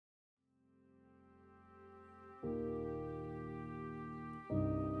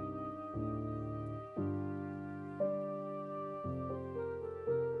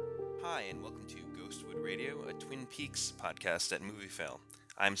Hi, and welcome to Ghostwood Radio, a Twin Peaks podcast at Movie Fail.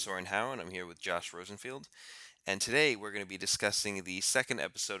 I'm Soren Howe, and I'm here with Josh Rosenfield. And today we're going to be discussing the second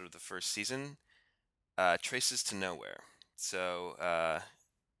episode of the first season, Traces to Nowhere. So,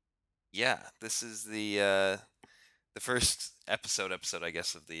 this is the first episode, I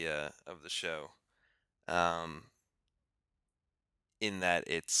guess, of the show. Um, in that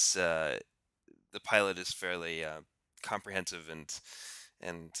the pilot is fairly comprehensive and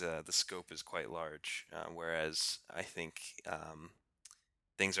the scope is quite large. Whereas I think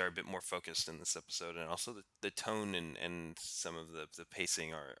things are a bit more focused in this episode, and also the tone and some of the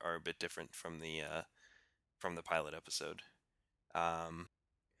pacing are a bit different from the pilot episode. Um,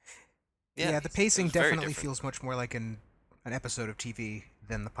 yeah, Yeah, the it pacing was very definitely different. feels much more like an episode of TV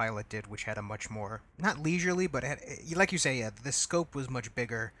than the pilot did, which had a much more not leisurely, but like you say, yeah, the scope was much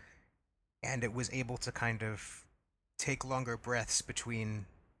bigger, and it was able to kind of take longer breaths between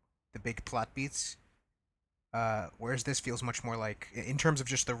the big plot beats. Whereas this feels much more like, in terms of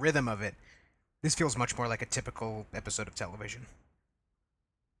just the rhythm of it, this feels much more like a typical episode of television.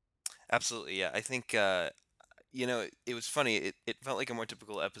 Absolutely, yeah. I think it was funny. It felt like a more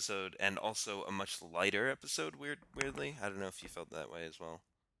typical episode, and also a much lighter episode. Weirdly, I don't know if you felt that way as well.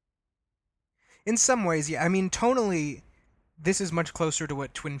 In some ways, yeah. I mean, tonally, this is much closer to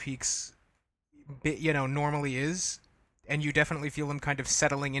what Twin Peaks, normally is, and you definitely feel them kind of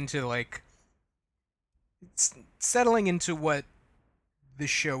settling into what the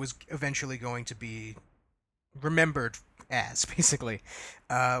show is eventually going to be remembered as, basically.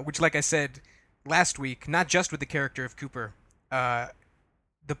 Which, like I said last week, not just with the character of Cooper, uh,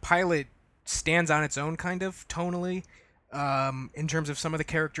 the pilot stands on its own kind of tonally, in terms of some of the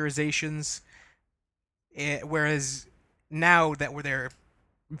characterizations. Whereas now that we're there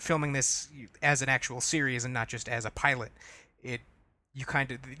filming this as an actual series and not just as a pilot, it you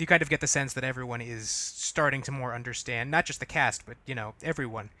kind of get the sense that everyone is starting to more understand, not just the cast, but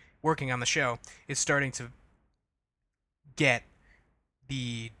everyone working on the show is starting to get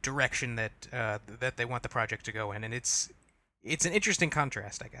the direction that they want the project to go in, and it's an interesting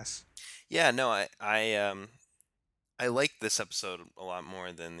contrast, I guess. Yeah, no, I liked this episode a lot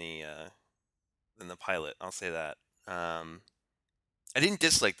more than the pilot. I'll say that. Um, I didn't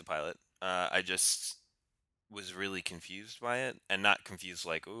dislike the pilot. I just was really confused by it, and not confused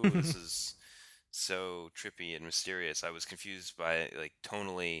like, "Oh, this is so trippy and mysterious." I was confused by it, like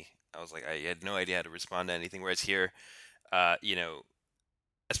tonally. I was like, I had no idea how to respond to anything. Whereas here, uh, you know,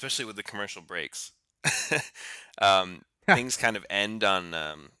 especially with the commercial breaks, things kind of end on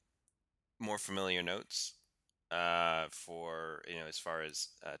more familiar notes. For as far as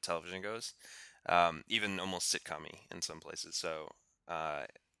television goes, even almost sitcom-y in some places. So uh,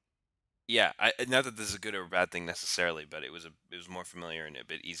 yeah, not that this is a good or a bad thing necessarily, but it was more familiar and a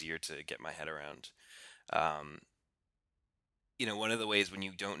bit easier to get my head around. Um, one of the ways when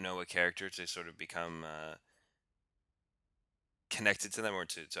you don't know a character to sort of become connected to them, or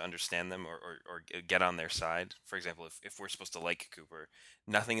to understand them, or get on their side. For example, if we're supposed to like Cooper,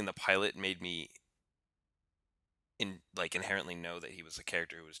 nothing in the pilot made me inherently know that he was a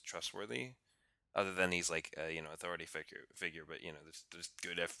character who was trustworthy, other than he's like authority figure. But there's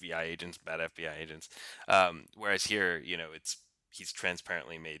good FBI agents, bad FBI agents. Whereas here, it's he's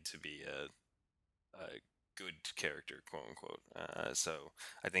transparently made to be a good character, quote unquote. So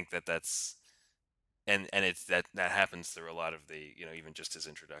I think that's and it's that happens through a lot of the even just his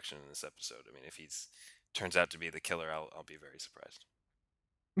introduction in this episode. I mean, if he's turns out to be the killer, I'll be very surprised.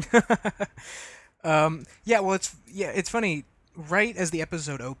 Yeah, well, it's funny. Right as the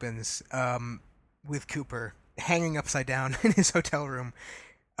episode opens, with Cooper hanging upside down in his hotel room,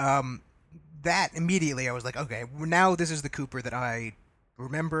 um, that immediately I was like, okay, now this is the Cooper that I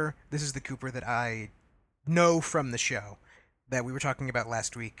remember. This is the Cooper that I know from the show that we were talking about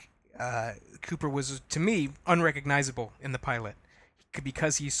last week. Cooper was, to me, unrecognizable in the pilot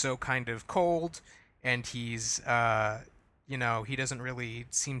because he's so kind of cold, and he doesn't really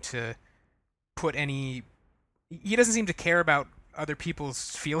seem to put any. He doesn't seem to care about other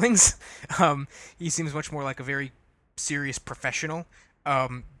people's feelings. Um, he seems much more like a very serious professional.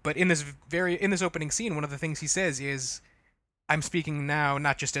 But in this opening scene, one of the things he says is, "I'm speaking now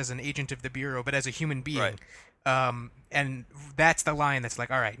not just as an agent of the bureau, but as a human Right. being." And that's the line that's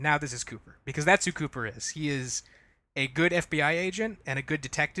like, all right, now this is Cooper, because that's who Cooper is. He is a good FBI agent and a good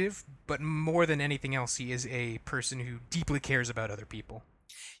detective, but more than anything else, he is a person who deeply cares about other people.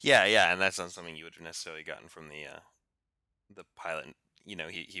 Yeah, yeah, and that's not something you would have necessarily gotten from the pilot.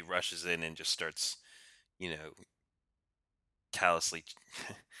 He rushes in and just starts you know callously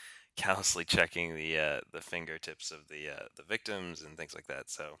callously checking the fingertips of the victims and things like that.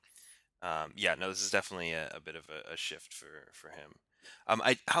 So Yeah, no, this is definitely a bit of a shift for him.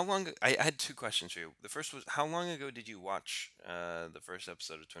 How long? I had two questions for you. The first was, how long ago did you watch the first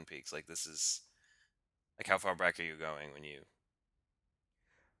episode of Twin Peaks? Like, this is like, how far back are you going when you?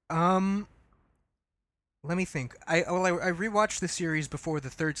 Um, Let me think. I rewatched the series before the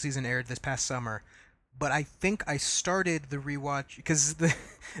third season aired this past summer, but I think I started the rewatch because the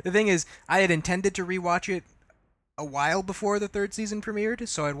thing is I had intended to rewatch it a while before the third season premiered,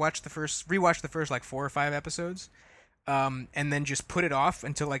 so I'd watch the first rewatch the first like 4 or 5 episodes, and then just put it off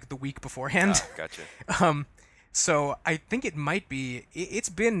until like the week beforehand. Ah, gotcha. um, so I think it might be. It's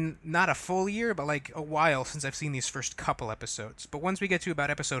been not a full year, but like a while since I've seen these first couple episodes. But once we get to about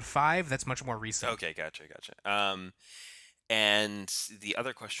episode 5, that's much more recent. Okay, gotcha. And the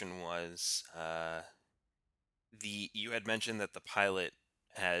other question was, the you had mentioned that the pilot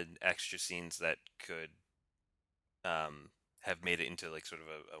had extra scenes that could um have made it into like sort of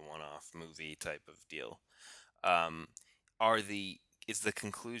a one-off movie type of deal. Um, are the is the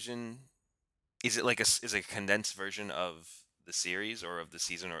conclusion, is it like is it a condensed version of the series or of the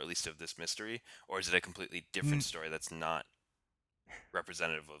season or at least of this mystery, or is it a completely different N- story that's not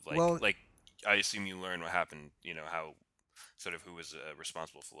representative of well, like I assume you learn what happened, how sort of who was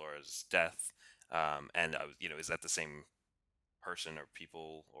responsible for Laura's death, and is that the same person or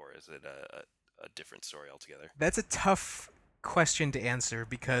people, or is it a different story altogether? that's a tough question to answer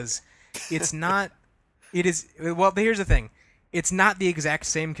because it's not. It is well. Here's the thing. It's not the exact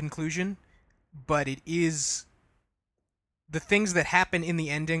same conclusion, but it is. The things that happen in the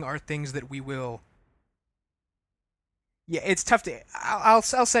ending are things that we will. Yeah, it's tough to. I'll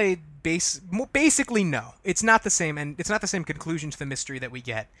say basically no. It's not the same, and it's not the same conclusion to the mystery that we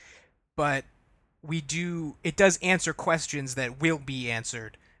get. But we do. It does answer questions that will be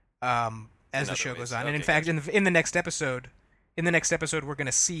answered In as the other show goes ways. on. And in Okay, fact, gotcha. in the next episode, we're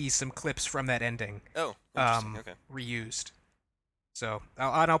gonna see some clips from that ending Oh, interesting. Okay. reused. So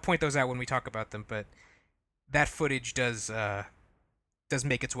I'll point those out when we talk about them. But that footage does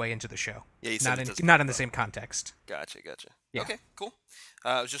make its way into the show, Yeah, you said not it in does not pop in the up. same context. Gotcha. Yeah. Okay, cool.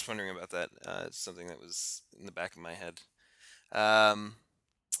 I was just wondering about that. It's something that was in the back of my head, um,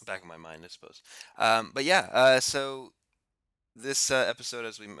 back of my mind, I suppose. But yeah, so this episode,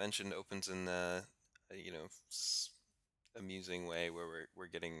 as we mentioned, opens in amusing way where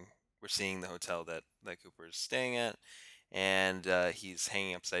we're seeing the hotel that Cooper is staying at, and he's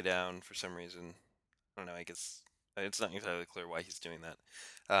hanging upside down for some reason. I don't know. I guess it's not entirely clear why he's doing that.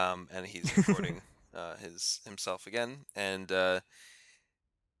 And he's recording his himself again, and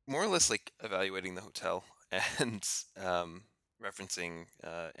more or less like evaluating the hotel and referencing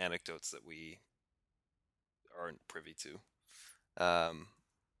anecdotes that we aren't privy to. Um,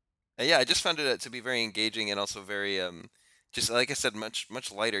 and yeah, I just found it to be very engaging and also very just like I said, much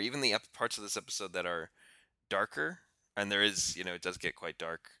lighter. Even the parts of this episode that are darker, and there is, it does get quite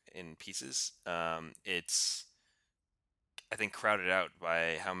dark in pieces. It's, I think, crowded out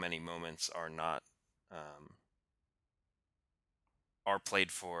by how many moments are not um, are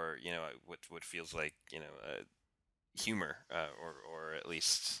played for, what feels like, humor, or at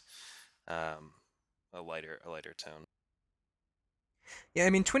least um, a lighter tone. Yeah, I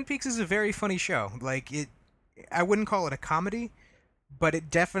mean, Twin Peaks is a very funny show. Like it, I wouldn't call it a comedy, but it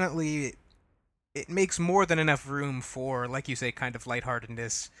makes more than enough room for, like you say, kind of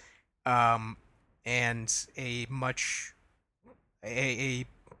lightheartedness, um, and a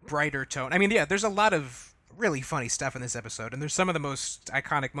brighter tone. I mean, yeah, there's a lot of really funny stuff in this episode, and there's some of the most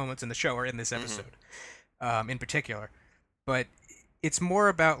iconic moments in the show are in this Hmm. episode, in particular. But it's more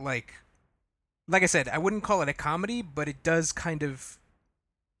about like I said, I wouldn't call it a comedy, but it does kind of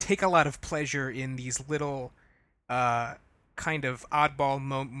take a lot of pleasure in these little uh, kind of oddball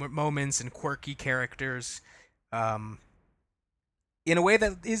moments and quirky characters, um, in a way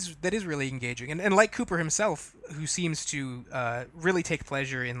that is really engaging. And like Cooper himself, who seems to really take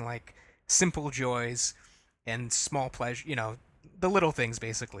pleasure in like simple joys and small pleasure, the little things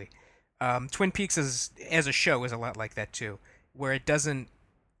basically. Twin Peaks as a show is a lot like that too, where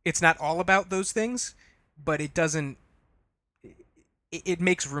it's not all about those things, but it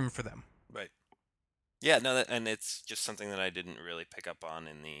makes room for them. Right. Yeah. No. And it's just something that I didn't really pick up on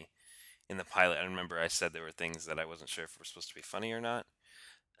in the pilot. I remember I said there were things that I wasn't sure if were supposed to be funny or not.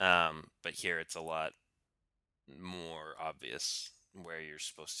 But here it's a lot more obvious where you're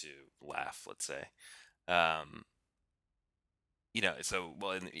supposed to laugh. Let's say. Um, so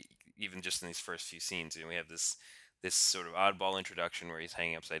well, even just in these first few scenes, we have this sort of oddball introduction where he's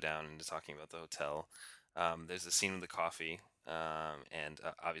hanging upside down and talking about the hotel. There's the scene with the coffee, and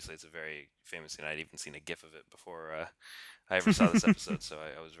obviously it's a very famous scene. I'd even seen a GIF of it before I ever saw this episode, so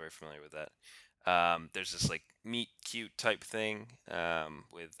I was very familiar with that. There's this like meet cute type thing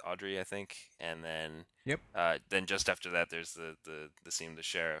with Audrey, I think, and Yep. then just after that, there's the scene with the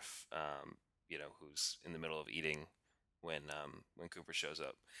sheriff, who's in the middle of eating when Cooper shows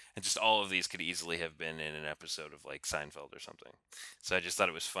up, and just all of these could easily have been in an episode of like Seinfeld or something. So I just thought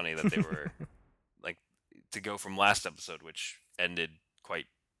it was funny that they were like to go from last episode, which ended quite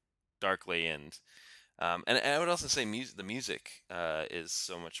darkly, and I would also say the music is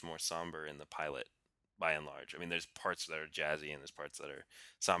so much more somber in the pilot, by and large. I mean, there's parts that are jazzy and there's parts that are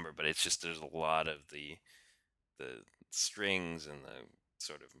somber, but it's just there's a lot of the strings and the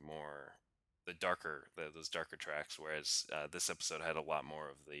sort of more those darker tracks, whereas this episode had a lot more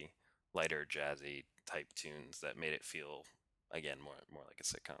of the lighter jazzy type tunes that made it feel again more like a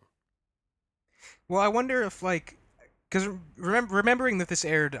sitcom. Well, I wonder if like because remembering that this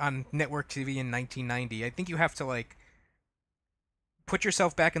aired on network TV in 1990, I think you have to like put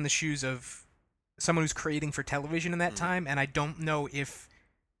yourself back in the shoes of someone who's creating for television in that Mm. time, and I don't know if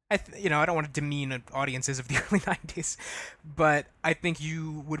I don't want to demean audiences of the early 90s, but I think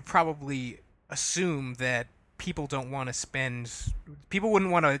you would probably assume that people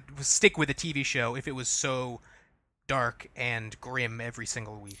wouldn't want to stick with a TV show if it was so dark and grim every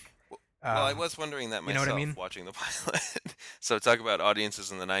single week. Well, I was wondering that You know what I myself mean? watching the pilot. So talk about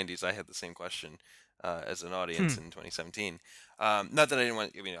audiences in the '90s. I had the same question as an Hmm. audience in 2017. Not that I didn't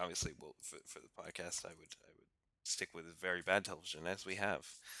want. I mean, obviously, well, for the podcast, I would stick with very bad television as we have.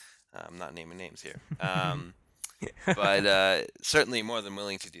 I'm not naming names here. But certainly more than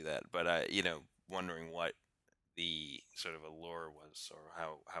willing to do that. But wondering what the sort of allure was, or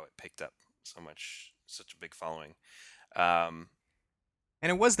how it picked up such a big following. Um, And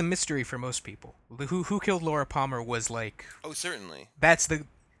it was the mystery for most people. Who killed Laura Palmer was like oh, certainly. that's the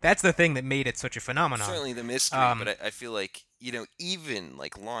that's the thing that made it such a phenomenon. Certainly the mystery, but Um, I feel like even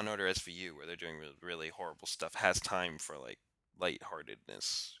like Law and Order SVU, where they're doing really horrible stuff, has time for like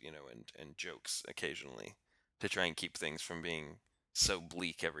lightheartedness, and jokes occasionally to try and keep things from being so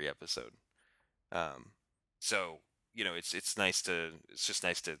bleak every episode. Um, so it's just nice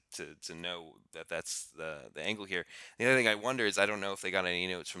to know that that's the angle here. The other thing I wonder is I don't know if they got any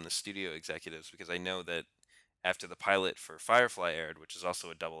notes from the studio executives, because I know that after the pilot for Firefly aired, which is also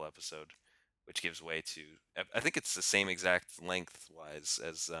a double episode, which gives way to I think it's the same exact lengthwise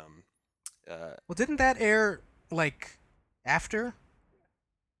as well, didn't that air like after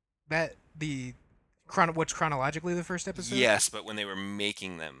that what's chronologically the first episode? yes, but when they were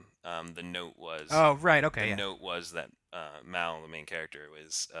making them, the note was Oh, right. the Okay, yeah. note was that Mal, the main character,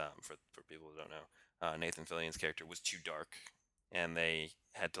 was for people who don't know, Nathan Fillion's character was too dark, and they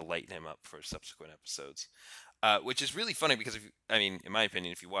had to lighten him up for subsequent episodes, which is really funny because I mean, in my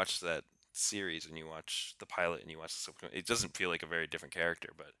opinion, if you watch that series and you watch the pilot and you watch the subsequent, it doesn't feel like a very different character,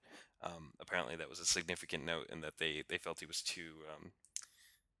 but apparently that was a significant note, and that they felt he was too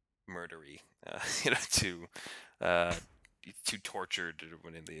murdery, too uh, too tortured,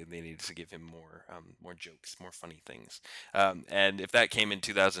 when they needed to give him more jokes, more funny things. And if that came in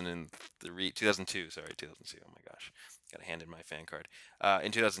 2003, 2002, sorry, 2002. Oh my gosh, got to hand in my fan card.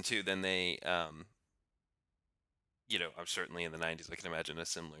 In 2002, then they, I'm certainly in the 90s. I can imagine a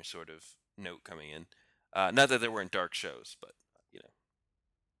similar sort of note coming in. Not that there weren't dark shows, but you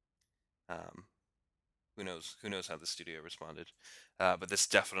um, who knows how the studio responded. But this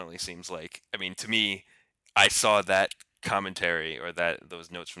definitely seems like, I mean, to me, I saw that commentary, or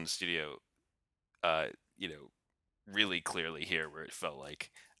those notes from the studio, uh, you know, really clearly here, where it felt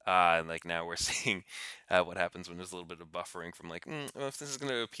like, and like now we're seeing what happens when there's a little bit of buffering from like, well, if this is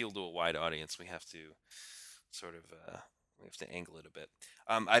going to appeal to a wide audience, we have to sort of we have to angle it a bit.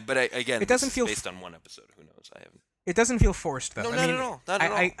 Again, It this doesn't is feel based on one episode. Who knows? I haven't. it doesn't feel forced though. No, I not at mean, all. Not I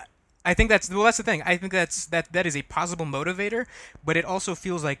at all. I, I think that's the thing. I think that is a possible motivator, but it also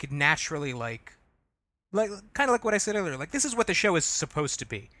feels like naturally like kind of like what I said earlier. Like this is what the show is supposed to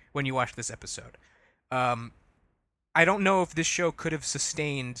be when you watch this episode. Um, I don't know if this show could have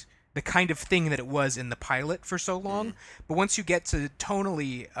sustained the kind of thing that it was in the pilot for so long, Mm, but once you get to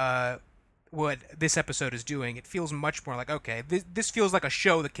tonally what this episode is doing, it feels much more like okay, this feels like a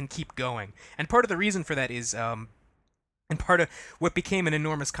show that can keep going. And part of the reason for that is and part of what became an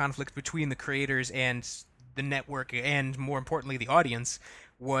enormous conflict between the creators and the network, and more importantly the audience,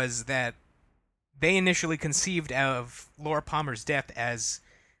 was that they initially conceived of Laura Palmer's death as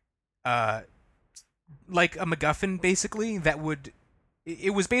uh, like a MacGuffin, basically. That would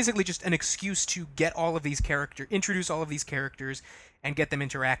it was basically just an excuse to get all of these characters, introduce all of these characters, and get them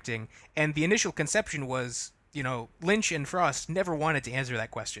interacting. And the initial conception was, Lynch and Frost never wanted to answer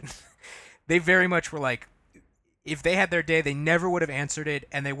that question. They very much were like, if they had their day, they never would have answered it,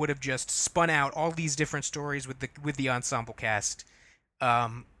 and they would have just spun out all these different stories with the ensemble cast,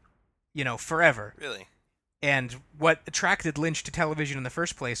 um, forever. Really? And what attracted Lynch to television in the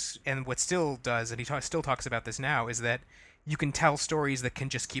first place, and what still does, and still talks about this now, is that you can tell stories that can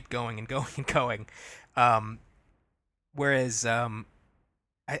just keep going and going and going. Um, whereas I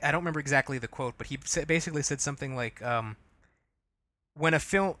don't remember exactly the quote, but he basically said something like, when a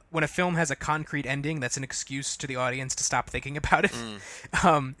film has a concrete ending, that's an excuse to the audience to stop thinking about it. Mm.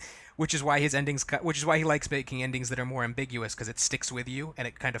 um, which is why he likes making endings that are more ambiguous, because it sticks with you and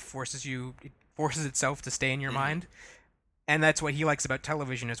it kind of forces itself to stay in your Mm-hmm. mind. And that's what he likes about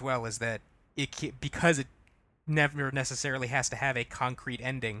television as well, is that because it never necessarily has to have a concrete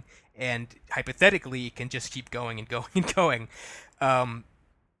ending, and hypothetically it can just keep going and going and going. Um,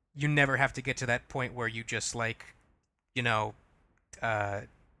 you never have to get to that point where you just you know uh,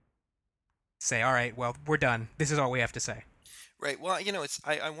 say, all right, well, we're done. This is all we have to say. Right. Well, it's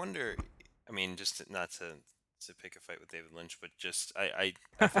I wonder. I mean, not to pick a fight with David Lynch, but just I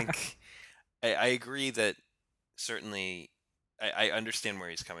think I agree that certainly I understand where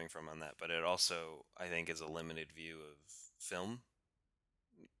he's coming from on that, but it also I think is a limited view of film.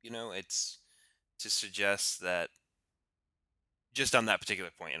 It's to suggest that just on that particular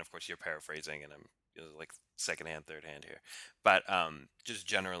point, and of course you're paraphrasing, and I'm like second hand, third hand here, but just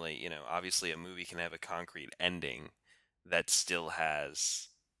generally, obviously a movie can have a concrete ending that still has,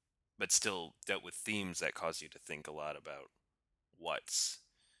 but still dealt with themes that cause you to think a lot about what's,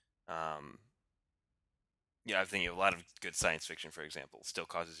 um, I think a lot of good science fiction, for example, still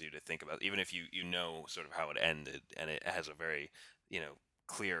causes you to think about, even if you know sort of how it ended, and it has a very,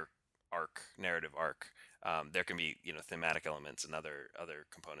 clear narrative arc. There can be, thematic elements and other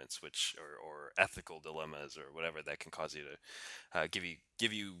components, which or ethical dilemmas or whatever that can cause you to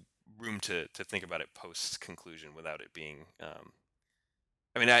give you room to think about it post conclusion without it being.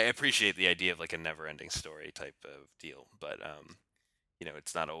 I mean, I appreciate the idea of like a never-ending story type of deal, but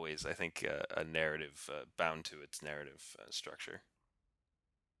it's not always, I think, a narrative bound to its narrative structure.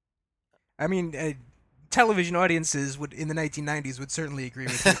 I mean, television audiences would in the 1990s would certainly agree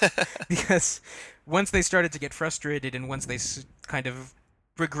with you, because once they started to get frustrated, and once they kind of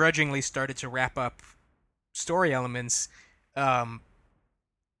begrudgingly started to wrap up story elements, um,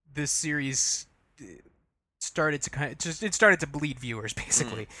 this series started to it started to bleed viewers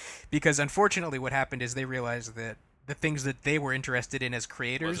Mm, basically, because unfortunately what happened is they realized that the things that they were interested in as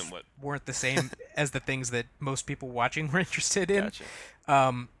wasn't creators what. weren't the same as the things that most people watching were interested in. Gotcha.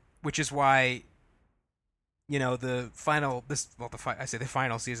 um, which is why, the final this well I say the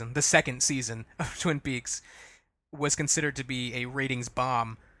final season, the second season of Twin Peaks was considered to be a ratings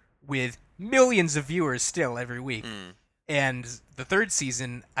bomb, with millions of viewers still every week. Mm. And the third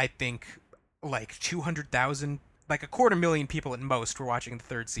season, I think, like 200,000, like a quarter million people at most were watching the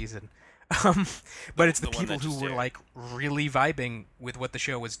third season. Um, The but it's the the one people that who just were aired. like really vibing with what the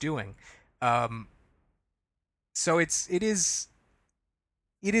show was doing. Um, so it is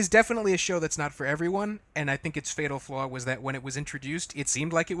definitely a show that's not for everyone, and I think its fatal flaw was that when it was introduced, it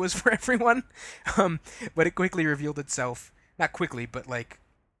seemed like it was for everyone, um, but it quickly revealed itself. Not quickly, but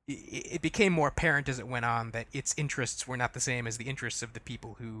it became more apparent as it went on that its interests were not the same as the interests of the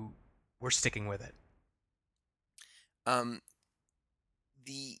people who were sticking with it. Um,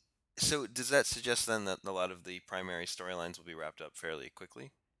 the so does that suggest then that a lot of the primary storylines will be wrapped up fairly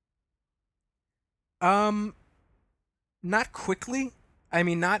quickly? Um, Not quickly. I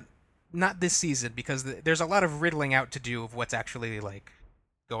mean, not this season, because there's a lot of riddling out to do of what's actually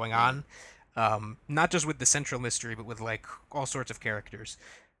going Mm. on. Not just with the central mystery, but with all sorts of characters.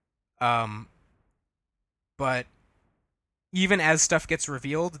 Um, but even as stuff gets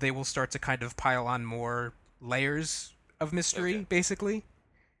revealed, they will start to kind of pile on more layers of Okay. mystery, basically,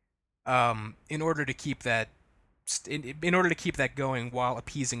 in order to keep that in order to keep that going while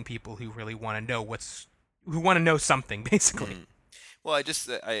appeasing people who really want to know who want to know something, basically. Mm. Well,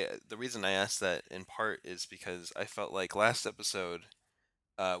 the reason I asked that in part is because I felt like last episode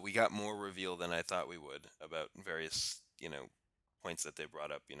we got more reveal than I thought we would about various, points that they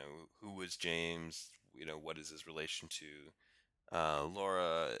brought up. Who was James? What is his relation to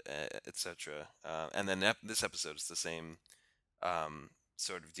Laura, etc. And then this episode is the same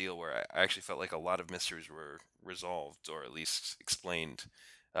sort of deal where I actually felt like a lot of mysteries were resolved or at least explained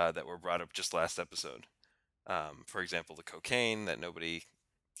that were brought up just last episode. For example, the cocaine that nobody,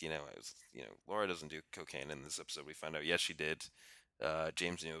 Laura doesn't do cocaine in this episode. We find out yes she did.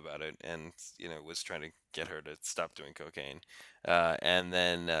 James knew about it and was trying to get her to stop doing cocaine. And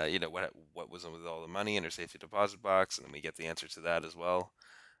then what was with all the money in her safety deposit box, and then we get the answer to that as well.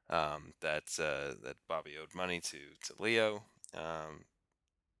 That Bobby owed money to Leo.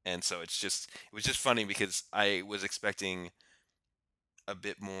 And so it was just funny because I was expecting a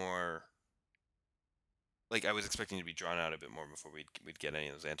bit more, like I was expecting to be drawn out a bit more before we'd get any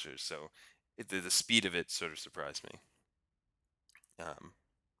of those answers. So the speed of it sort of surprised me, um,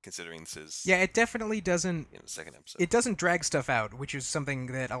 considering this is Yeah, it definitely doesn't. the second episode. It doesn't drag stuff out, which is something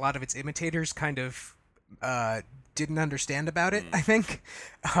that a lot of its imitators kind of uh, didn't understand about it. Mm, I think.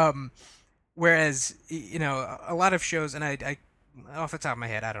 Um, Whereas a lot of shows, and I off the top of my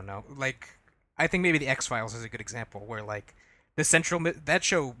head, I don't know. Like, I think maybe the X Files is a good example, where like that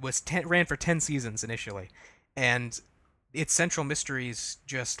show ran for 10 seasons initially, and its central mysteries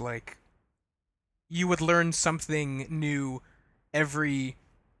just like you would learn something new every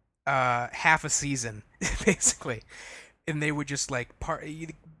half a season, basically, and they would just like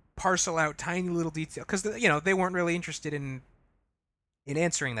parcel out tiny little details because they weren't really interested in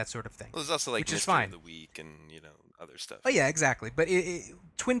answering that sort of thing, well, there's also like which is Mystery of fine. the Week and other stuff. Oh yeah, exactly. But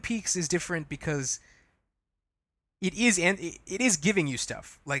Twin Peaks is different because it is giving you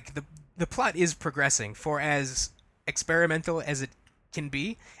stuff. Like the plot is progressing for as experimental as it can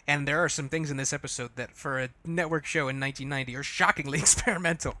be, and there are some things in this episode that for a network show in 1990 are shockingly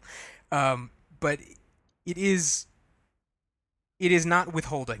experimental. But it is it is not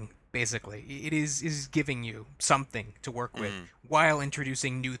withholding. Basically, it is giving you something to work with Mm, while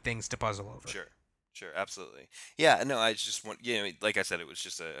introducing new things to puzzle over. sure, sure, absolutely. Yeah, no, I just want like I said, it was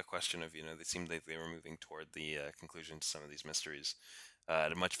just a question of they seemed like they were moving toward the conclusion to some of these mysteries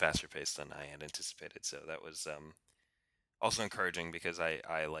at a much faster pace than I had anticipated. So that was also encouraging because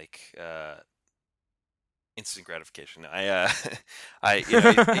I like instant gratification. I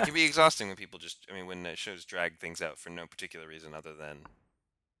it can be exhausting when people just when shows drag things out for no particular reason other than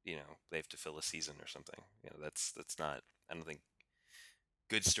they have to fill a season or something. That's not, I don't think,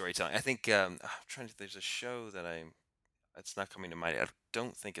 good storytelling. I think I'm trying to. There's a show that it's not coming to mind. I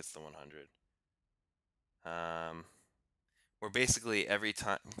don't think it's the 100. Where basically every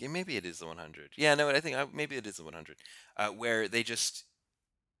time, yeah, maybe it is the 100. Yeah, no, I think maybe it is the 100. Where they just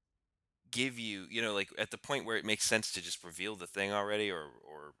give you, like at the point where it makes sense to just reveal the thing already, or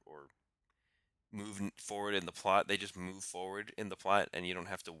move forward in the plot. They just move forward in the plot, and you don't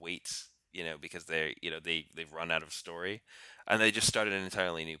have to wait. Because they've run out of story, and they just started an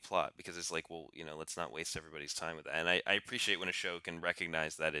entirely new plot because it's like, well, let's not waste everybody's time with that. And I appreciate when a show can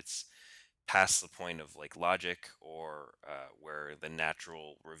recognize that it's past the point of like logic or where the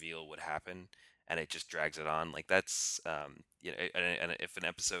natural reveal would happen, and it just drags it on. Like that's and if an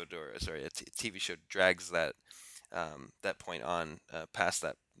episode or sorry TV show drags that point on past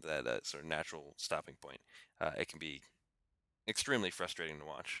that sort of natural stopping point, it can be extremely frustrating to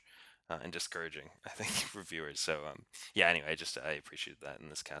watch and discouraging, I think, for viewers. So yeah. Anyway, I appreciate that in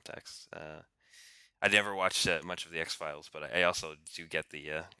this context. I never watched much of the X Files, but I also do get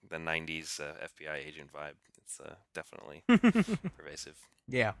the '90s FBI agent vibe. It's definitely pervasive.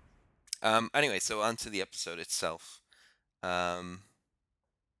 Yeah. Anyway, so on to the episode itself. Um,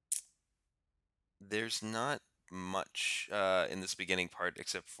 there's not much in this beginning part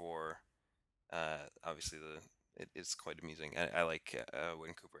except for obviously it is quite amusing. I like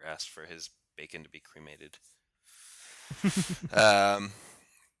when Cooper asked for his bacon to be cremated. Um,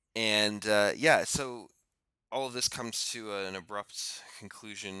 and yeah, so all of this comes to an abrupt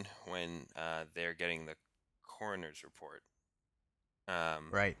conclusion when they're getting the coroner's report,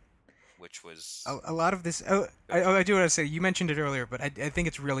 um, Right. which was A lot of this. Oh, I do want to say you mentioned it earlier, but I think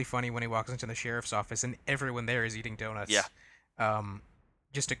it's really funny when he walks into the sheriff's office and everyone there is eating yeah, donuts. Um,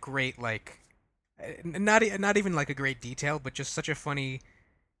 just a great like, not even like a great detail, but just such a funny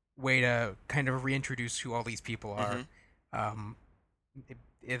way to kind of reintroduce who all these people are. hmm Um,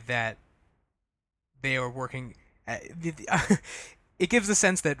 that they are working. It gives the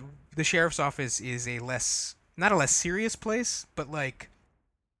sense that the sheriff's office is a less, not a less serious place, but like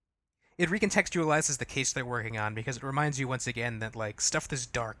it recontextualizes the case they're working on because it reminds you once again that like stuff this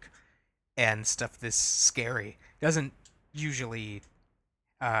dark and stuff this scary doesn't usually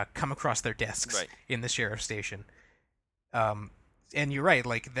come across their desks right. in the sheriff's station. Um, and you're right,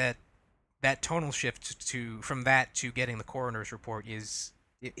 like that tonal shift to from that to getting the coroner's report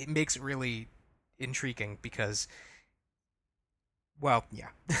it makes it really intriguing because well, yeah.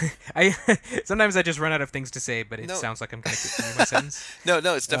 I sometimes I just run out of things to say, but it No, sounds like I'm going to continue my sentence. no,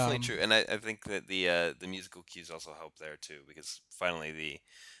 it's definitely Um, true, and I think that the musical cues also help there too, because finally the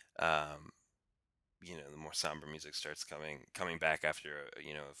um, the more somber music starts coming back after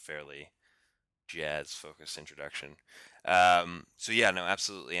a fairly jazz focused introduction. So yeah, no,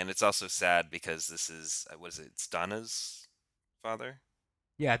 absolutely, and it's also sad because this is what is it? It's Donna's father,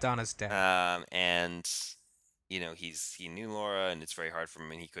 Yeah, Donna's dad. and he knew Laura, and it's very hard for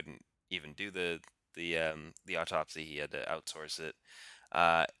him, and he couldn't even do the autopsy. He had to outsource it,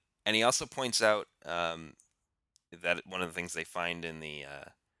 uh, and he also points out that one of the things they find in the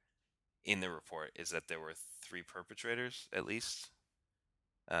report is that there were three perpetrators at least,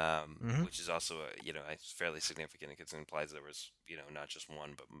 Hmm. which is also fairly significant because it implies there was not just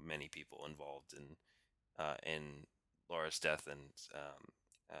one but many people involved in Laura's death. And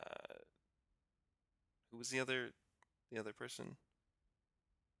who was the other person?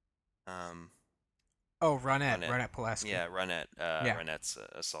 Um, Oh, Ronette, Ronette. Ronette Pulaski. Yeah, Yeah. Ronette's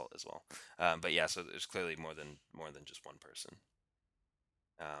assault as well. But yeah, so there's clearly more than just one person,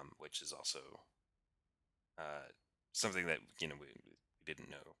 which is also uh, something that we didn't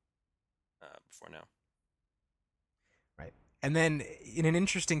know before now. Right. And then in an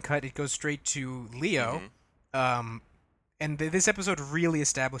interesting cut, it goes straight to Leo. Mm-hmm. Um, and this episode really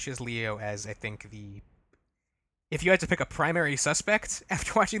establishes Leo as, I think, if you had to pick a primary suspect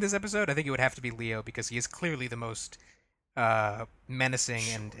after watching this episode, I think it would have to be Leo because he is clearly the most menacing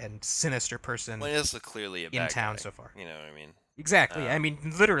and, Sure. and sinister person Well, he's also clearly a in bad town guy. so far. You know what I mean? Exactly. I Um,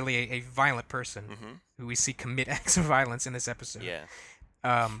 mean, literally a violent person hmm who we see commit acts of violence in this episode. Yeah.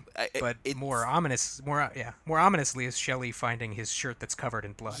 Um, I, but it's more ominously is Shelley finding his shirt that's covered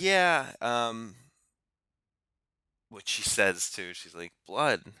in blood. yeah. What she says too. She's like,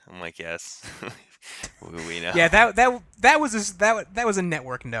 "Blood." I'm like, "Yes, we know." Yeah, that was a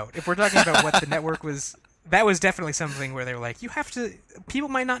network note. If we're talking about what the network was, that was definitely something where they were like, you have to. People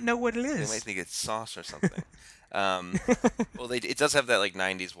might not know what it They might is. think it's sauce or something. Um, well, it does have that like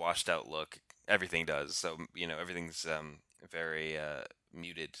 '90s washed out look. Everything does. So everything's very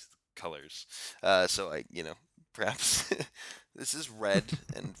muted colors. So perhaps this is red,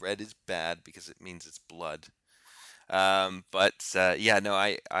 and red is bad because it means it's blood. But yeah, no,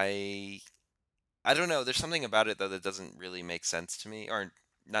 I don't know. There's something about it though that doesn't really make sense to me, or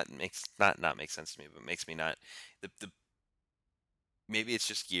not make sense to me, but makes me not the maybe it's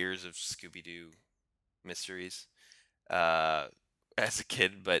just years of Scooby Doo mysteries uh, as a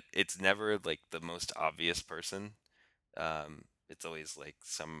kid, but it's never like the most obvious person. It's always like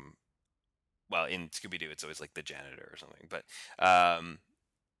well, in Scooby Doo, it's always like the janitor or something. But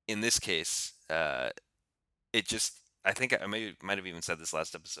in this case, it just I think I might have even said this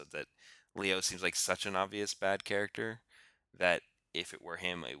last episode that Leo seems like such an obvious bad character that if it were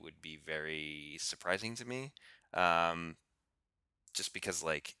him, it would be very surprising to me. Um, just because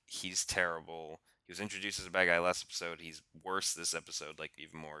like he's terrible. He was introduced as a bad guy last episode. He's worse this episode, like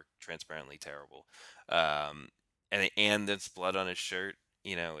even more transparently terrible. Um, and there's blood on his shirt.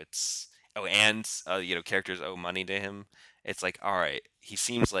 It's and characters owe money to him. It's like all right, he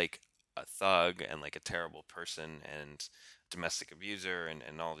seems like a thug and like a terrible person and domestic abuser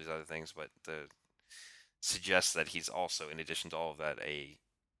and all these other things, but the suggests that he's also, in addition to all of that,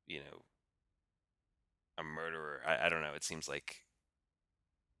 you know a murderer. I don't know. It seems like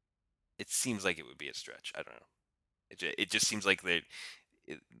it would be a stretch. I don't know. It just seems like an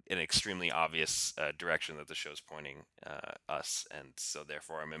extremely obvious direction that the show's pointing us, and so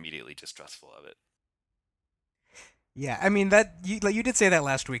therefore I'm immediately distrustful of it. Yeah, I mean that you did say that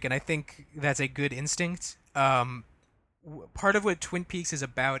last week, and I think that's a good instinct. Part of what Twin Peaks is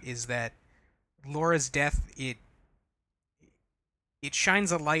about is that Laura's death it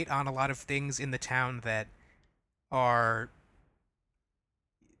shines a light on a lot of things in the town that are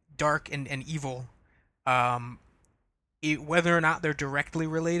dark and evil. Um, whether or not they're directly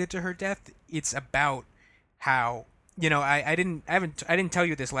related to her death, it's about how I didn't tell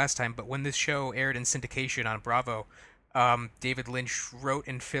you this last time, but when this show aired in syndication on Bravo, David Lynch wrote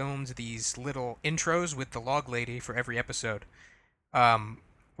and filmed these little intros with the log lady for every episode,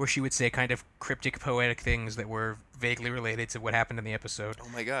 where she would say kind of cryptic, poetic things that were vaguely related to what happened in the episode. Oh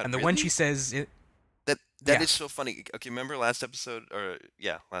my god, And the one she really? says, That yeah, is so funny. Okay, remember last episode, or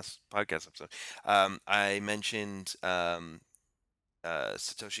yeah, last podcast episode? I mentioned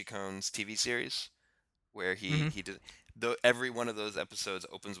Satoshi Kon's TV series where he hmm he did. Though every one of those episodes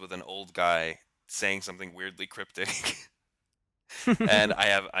opens with an old guy saying something weirdly cryptic. And I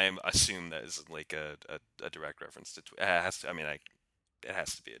am assume that is like a direct reference to it has to, I mean it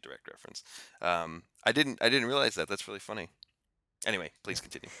has to be a direct reference. I didn't realize that. That's really funny. Anyway, yeah. please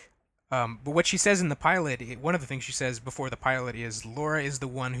continue. But what she says in the pilot, one of the things she says before the pilot is Laura is the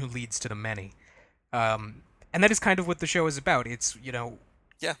one who leads to the many. And that is kind of what the show is about. It's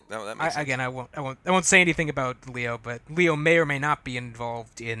Yeah, no, that makes sense. I won't say anything about Leo, but Leo may or may not be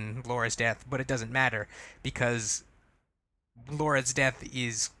involved in Laura's death, but it doesn't matter because Laura's death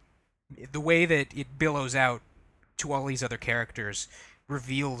is the way that it billows out to all these other characters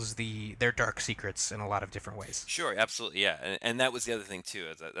reveals their dark secrets in a lot of different ways. Sure, absolutely, yeah, and that was the other thing too.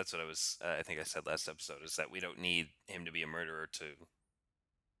 That's what I was. I think I said last episode is that we don't need him to be a murderer to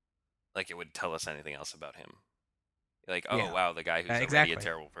like it would tell us anything else about him. Like, oh Yeah, wow, the guy who's already a exactly.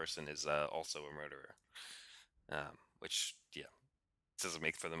 terrible person is also a murderer. Which yeah, doesn't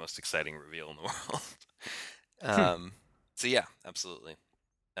make for the most exciting reveal in the world. um, so yeah, absolutely.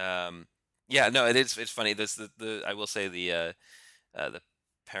 Um, yeah, no, it is. It's funny. This the I will say the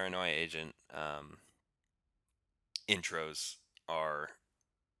paranoia agent intros are,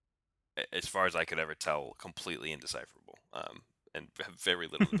 as far as I could ever tell, completely indecipherable. And have very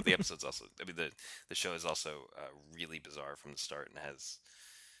little. But the episode's also. I mean, the show is also really bizarre from the start and has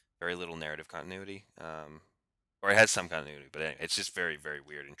very little narrative continuity. Or it has some continuity, but anyway, it's just very very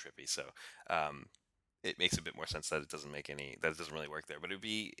weird and trippy. So um, it makes a bit more sense that it doesn't really work there. But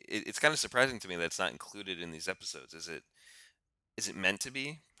it's kind of surprising to me that it's not included in these episodes. Is it meant to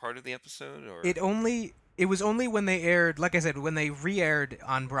be part of the episode or? It was only when they aired, like I said, when they re-aired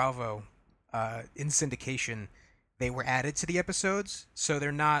on Bravo in syndication, they were added to the episodes. So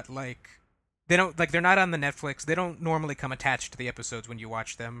they're not on the Netflix. They don't normally come attached to the episodes when you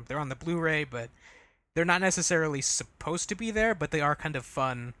watch them. They're on the Blu-ray, but they're not necessarily supposed to be there. But they are kind of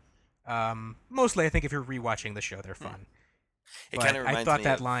fun. Mostly, I think if you're rewatching the show, they're Hmm. fun. It kind But of I reminds thought me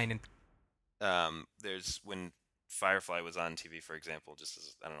that of line, there's when Firefly was on TV, for example. Just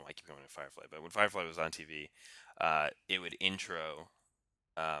as I don't know why I keep going to Firefly, but when Firefly was on TV, it would intro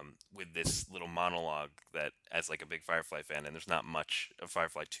with this little monologue that, as like a big Firefly fan, and there's not much of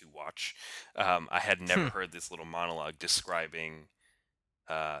Firefly to watch, I had never heard this little monologue describing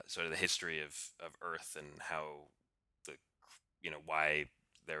sort of the history of Earth and how the why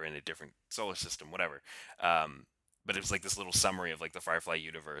they're in a different solar system, whatever. Um, but it was like this little summary of like the Firefly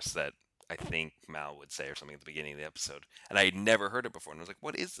universe that I think Mal would say or something at the beginning of the episode, and I had never heard it before, and I was like,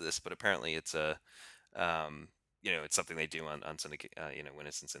 "What is this?" But apparently, it's a it's something they do on when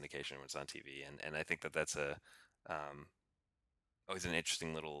it's in syndication when it's on TV, and I think that that's um, always an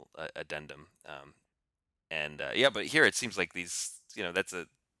interesting little addendum. And yeah, but here it seems like that's a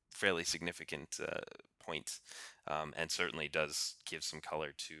fairly significant point, and certainly does give some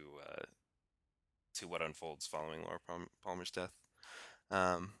color to what unfolds following Laura Palmer's death.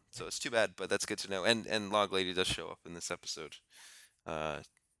 So it's too bad, but that's good to know. And Log Lady does show up in this episode uh,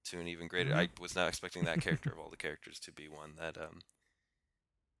 to an even greater. hmm I was not expecting that character of all the characters to be one that.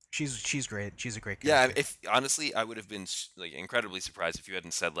 she's great. She's a great Yeah, character. if honestly, I would have been like incredibly surprised if you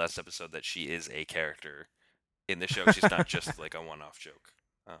hadn't said last episode that she is a character in the show. She's not just like a one-off joke.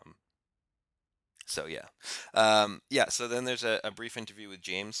 Um, So yeah, yeah. So then there's a brief interview with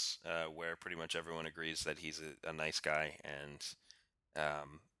James, where pretty much everyone agrees that he's a nice guy and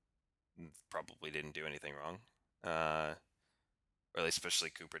um, probably didn't do anything wrong, or at least especially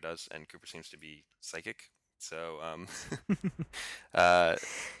Cooper does, and Cooper seems to be psychic. So uh,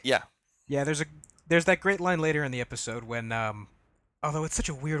 yeah. Yeah, there's that great line later in the episode when although it's such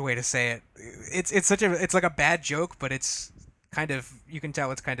a weird way to say it. It's like a bad joke, but it's kind of you can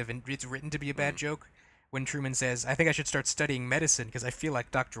tell it's written to be a bad Mm. joke when Truman says, "I think I should start studying medicine because I feel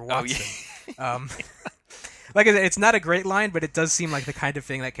like Dr. Oh yeah. Watson." Um like I said, it's not a great line, but it does seem like the kind of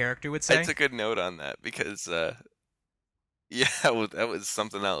thing that character would I say. took a note on that because yeah, that was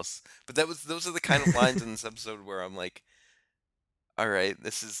something else. But those are the kind of lines in this episode where I'm like, all right,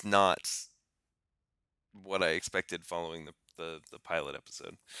 this is not what I expected following the pilot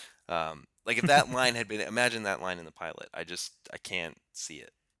episode. Like if that line had been, imagine that line in the pilot. I can't see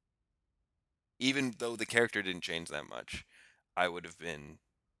it. Even though the character didn't change that much, I would have been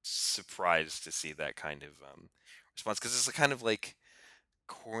surprised to see that kind of response because it's a kind of like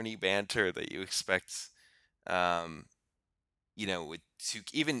corny banter that you expect. Um, with two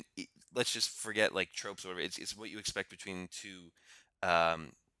even let's just forget like tropes or whatever. It's what you expect between two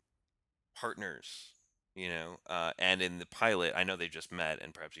um, partners, and in the pilot, I know they just met,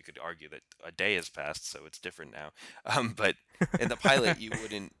 and perhaps you could argue that a day has passed, so it's different now. But in the pilot, you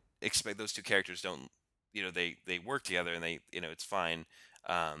wouldn't expect those two characters don't, they work together and it's fine.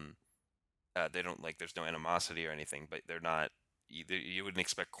 Um, they don't like, there's no animosity or anything, but they're not. You wouldn't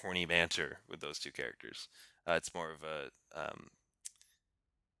expect corny banter with those two characters. It's more of a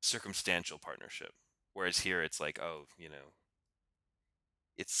circumstantial partnership, whereas here it's like, oh,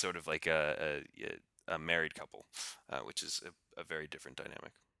 it's sort of like a married couple, which is a very different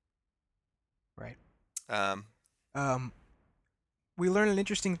dynamic. Right. Um, Um we learn an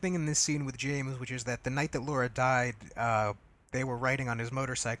interesting thing in this scene with James, which is that the night that Laura died, they were riding on his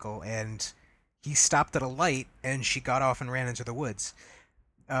motorcycle, and he stopped at a light, and she got off and ran into the woods.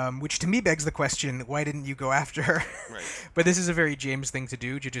 Which to me begs the question, why didn't you go after her? Right. But this is a very James thing to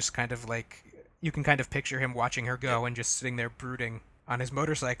do, to just kind of like, you can kind of picture him watching her Yep. go and just sitting there brooding on his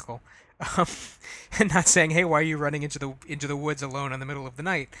motorcycle, um, and not saying, "Hey, why are you running into the woods alone in the middle of the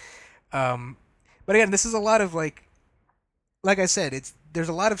night?" Um, but again, this is a lot of like I said, there's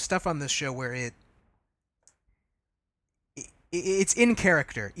a lot of stuff on this show where it's in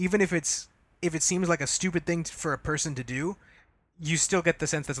character, even if it seems like a stupid thing for a person to do, you still get the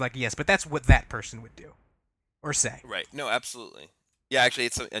sense that's like, yes, but that's what that person would do or say. Right. No, absolutely. Yeah, actually,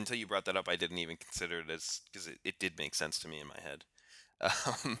 it's until you brought that up, I didn't even consider it as because it did make sense to me in my head.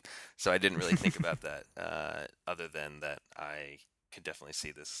 Um, so I didn't really think about that. Other than that, I could definitely see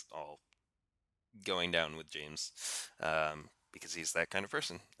this all going down with James, because he's that kind of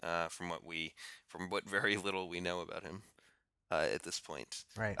person. From what very little we know about him at this point.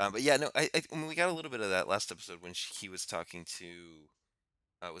 Right. But yeah, no, when we got a little bit of that last episode when he was talking to,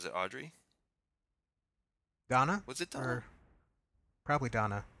 was it Audrey? Donna? Was it Donna? Or probably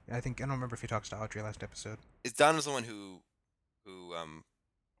Donna. I don't remember if he talks to Audrey last episode. Is Donna's the one who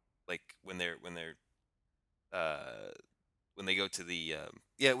like uh when they go to the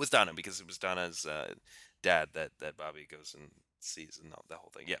yeah, it was Donna because it was Donna's dad that Bobby goes and sees and all, that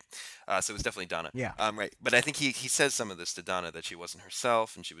whole thing. Yeah. So it was definitely Donna. Yeah. Right. But I think he says some of this to Donna that she wasn't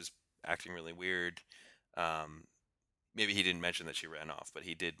herself and she was acting really weird. Um Maybe he didn't mention that she ran off, but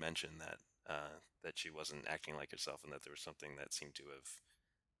he did mention that she wasn't acting like herself and that there was something that seemed to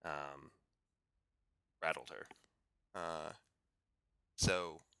have rattled her.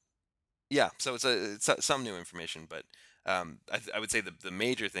 So yeah, so it's some new information, but I would say the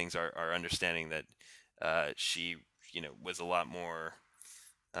major things are understanding that she was a lot more.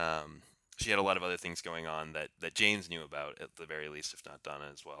 Um, she had a lot of other things going on that James knew about at the very least, if not Donna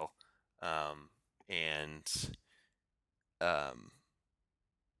as well, and um,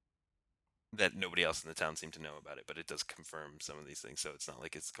 that nobody else in the town seemed to know about it. But it does confirm some of these things, so it's not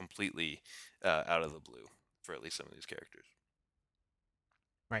like it's completely out of the blue for at least some of these characters.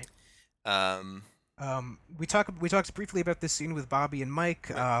 Right. Um, We talked briefly about this scene with Bobby and Mike.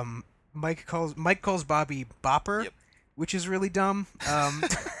 right. Mike calls Bobby Bopper, Yep. which is really dumb. Um,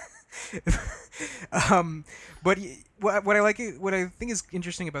 but what I think is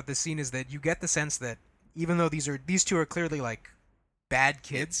interesting about this scene is that you get the sense that even though these two are clearly like bad Yep.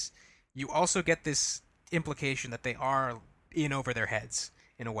 kids, you also get this implication that they are in over their heads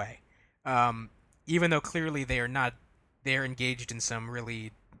in a way. Um, Even though clearly they are not, they're engaged in some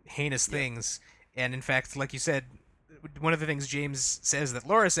really heinous Yep. things. And in fact, like you said, one of the things James says that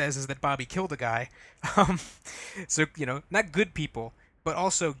Laura says is that Bobby killed a guy. Um, so, not good people, but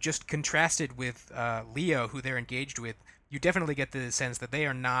also just contrasted with Leo, who they're engaged with, you definitely get the sense that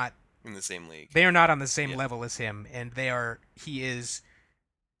In the same league. they are not on the same Yeah. level as him, and he is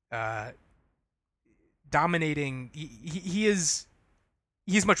uh, dominating. He is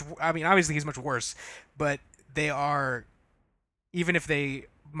he's much. I mean, obviously he's much worse, but they are, even if they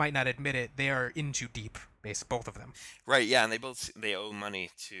might not admit it, they are in too deep. Both of them. Right, yeah, and they owe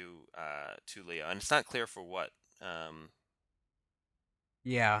money to Leo, and it's not clear for what.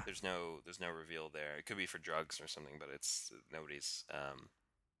 Yeah. There's no reveal there. It could be for drugs or something, but it's nobody's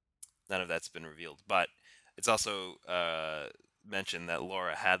none of that's been revealed. But it's also mentioned that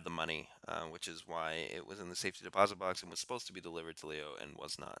Laura had the money, which is why it was in the safety deposit box and was supposed to be delivered to Leo and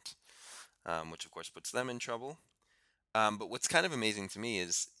was not, which of course puts them in trouble. But what's kind of amazing to me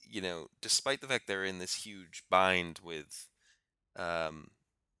is, despite the fact they're in this huge bind um,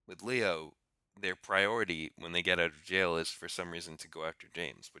 with Leo, their priority when they get out of jail is for some reason to go after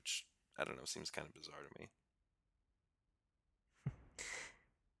James, which I don't know, seems kind of bizarre to me.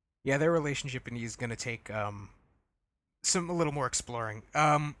 Yeah, their relationship is going to take some a little more exploring.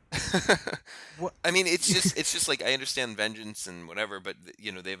 What? I mean, it's just like I understand vengeance and whatever, but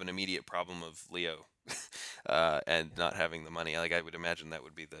they have an immediate problem of Leo, and not having the money. Like I would imagine that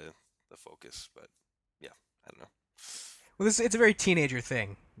would be the focus, but yeah, I don't know. Well, it's a very teenager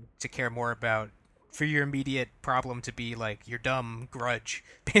thing to care more about, for your immediate problem to be like your dumb grudge,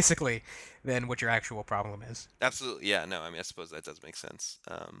 basically, than what your actual problem is. Absolutely, yeah, no, I mean, I suppose that does make sense.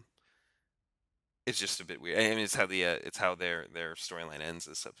 It's just a bit weird. I mean, it's how their storyline ends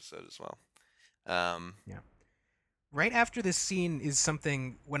this episode as well. Um, Yeah. Right after this scene is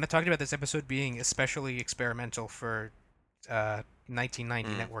something, when I talked about this episode being especially experimental for 1990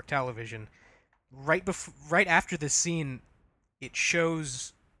 mm, network television, right after this scene, it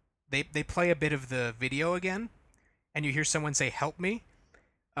shows they play a bit of the video again, and you hear someone say "help me,"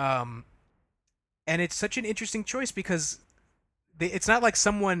 um, and it's such an interesting choice because it's not like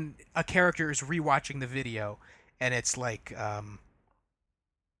a character is rewatching the video, and it's like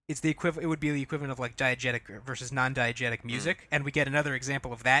it's the equivalent. It would be the equivalent of like diegetic versus non-diegetic Mm. music, and we get another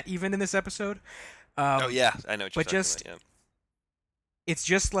example of that even in this episode. Oh Um, yeah, I know what you're but talking about. just Yeah. it's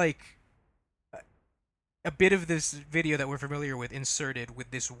just like a bit of this video that we're familiar with inserted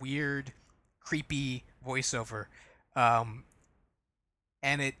with this weird, creepy voiceover, um,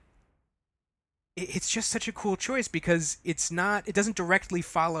 and it's just such a cool choice because it doesn't directly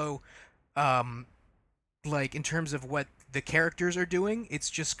follow um, like in terms of what the characters are doing. It's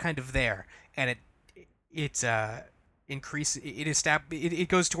just kind of there, and it it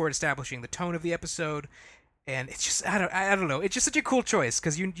goes toward establishing the tone of the episode, and it's just I don't know. It's just such a cool choice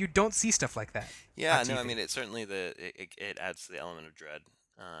because you don't see stuff like that on Yeah, no, I TV. mean it certainly it adds to the element of dread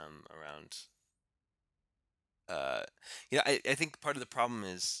around I think part of the problem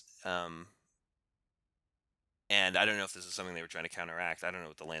is and I don't know if this is something they were trying to counteract. I don't know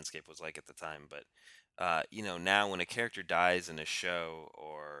what the landscape was like at the time, but now when a character dies in a show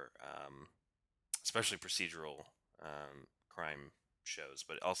or especially procedural crime shows,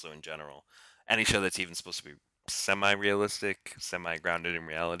 but also in general, any show that's even supposed to be semi-realistic, semi-grounded in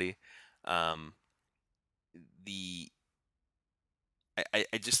reality, um, the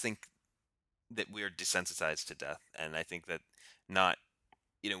I just think that we're desensitized to death, and I think that not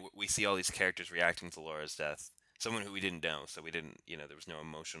we see all these characters reacting to Laura's death, someone who we didn't know, so we didn't there was no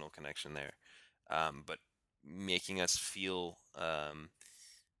emotional connection there, but making us feel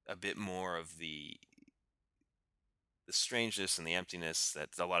a bit more of the strangeness and the emptiness that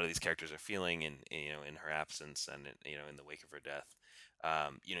a lot of these characters are feeling in her absence and in the wake of her death.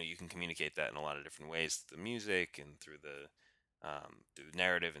 You can communicate that in a lot of different ways, through the music and through the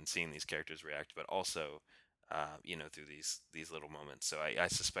narrative and seeing these characters react, but also through these little moments. So I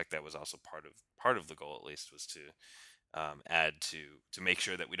suspect that was also part of the goal, at least, was to add to make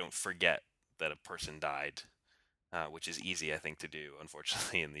sure that we don't forget that a person died, which is easy, I think, to do,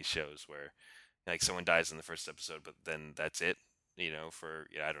 unfortunately, in these shows where like someone dies in the first episode, but then that's it. I don't know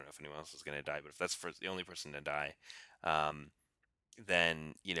if anyone else is going to die, but if that's the only person to die, um,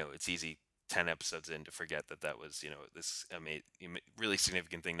 then it's easy 10 episodes in to forget that was this really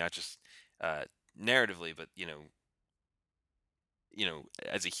significant thing, not just uh, narratively, but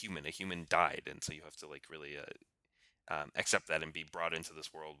as a human died, and so you have to like really accept that and be brought into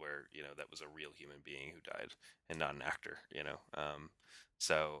this world where that was a real human being who died and not an actor.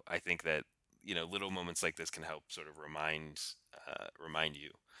 So I think that little moments like this can help sort of remind you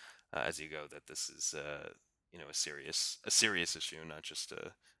as you go that this is a serious issue, not just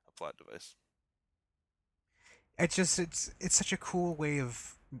a plot device. It's such a cool way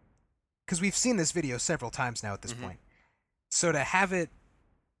of because we've seen this video several times now at this Hmm. point. So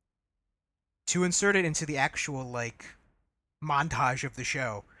to insert it into the actual like montage of the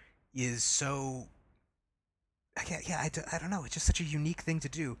show is so I don't know. It's just such a unique thing to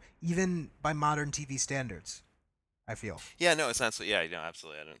do, even by modern TV standards. I feel. Yeah, no, it's not so. Yeah, no,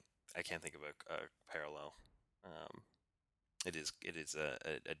 absolutely. I can't think of a parallel. Um, it is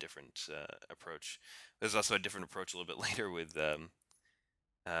a different approach. There's also a different approach a little bit later with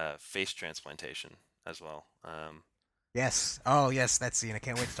face transplantation as well. Yes. Oh, yes. That scene. I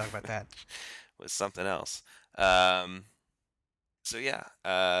can't wait to talk about that. Was something else. Um, so yeah,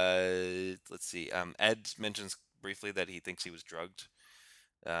 let's see. Ed mentions briefly that he thinks he was drugged,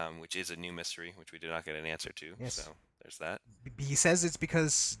 which is a new mystery, which we did not get an answer to. So Yes. there's that. He says it's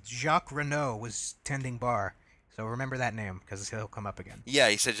because Jacques Renault was tending bar. So remember that name because he'll come up again. Yeah,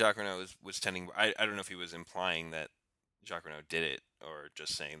 he said Jacques Renault was tending. I don't know if he was implying that Jacques Renault did it or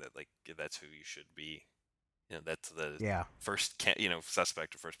just saying that like that's who you should be. That's the Yeah. first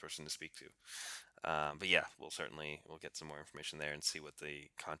suspect or first person to speak to. But yeah, we'll get some more information there and see what the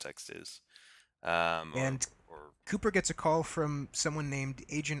context is. Or And or Cooper gets a call from someone named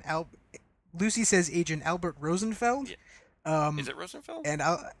Agent Al. Lucy says Agent Albert Rosenfeld. yeah, is Um, it Rosenfeld? and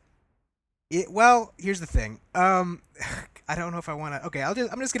well, here's the thing. I don't know if I want to. Okay, I'm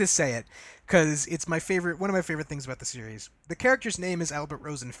just gonna say it because it's one of my favorite things about the series. The character's name is Albert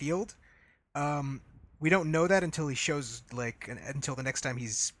Rosenfield. Um, we don't know that until he shows until the next time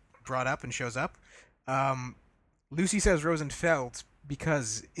he's brought up and shows up. Um, Lucy says Rosenfeld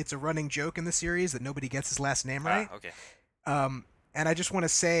because it's a running joke in the series that nobody gets his last name Ah, right. okay. Um, and I just want to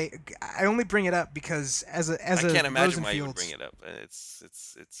say I only bring it up because I as a can't imagine why you would bring Rosenfield. it up.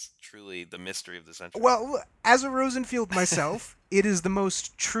 It's truly the mystery of the century. Well, as a Rosenfield myself, it is the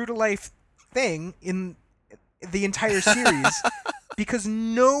most true to life thing in the entire series because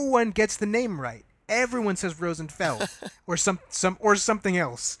no one gets the name right. everyone says Rosenfeld or something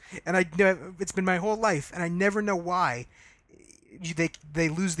else, and it's been my whole life, and I never know why they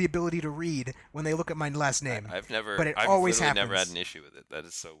lose the ability to read when they look at my last name, but it I've always literally never had happens. an issue with it. That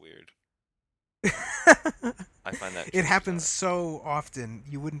is so weird. I find that It truly happens bizarre. so often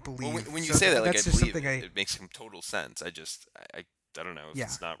you wouldn't Well, believe. when you So say that, like, I that's just believe something it. I It makes total sense. I don't know if yeah,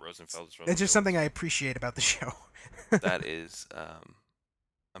 it's not Rosenfeld, it's it's just Rosenfield. something I appreciate about the show. That is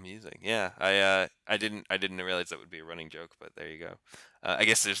amusing. Yeah, I didn't realize that would be a running joke, but there you go. I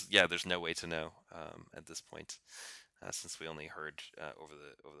guess there's no way to know at this point, since we only heard over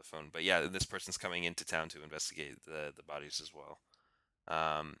the phone. But yeah, this person's coming into town to investigate the bodies as well.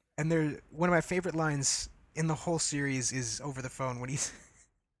 Um, And one of my favorite lines in the whole series is over the phone when he's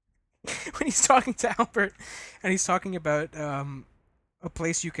when he's talking to Albert, and he's talking about a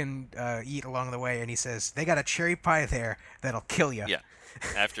place you can eat along the way, and he says they got a cherry pie there that'll kill you. yeah,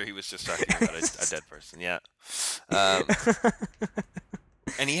 after he was just talking about a dead person. Yeah, um,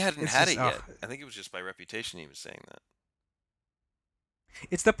 and he hadn't It's had just it yet. I think it was just by reputation he was saying that.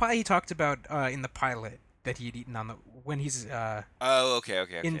 it's the pie he talked about in the pilot that he'd eaten on the when he's Oh, in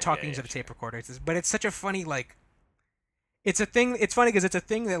okay, yeah, talking to yeah, the sure. tape recorder. But it's such a funny like it's a thing. It's funny because it's a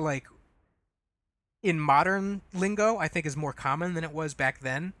thing that like in modern lingo I think is more common than it was back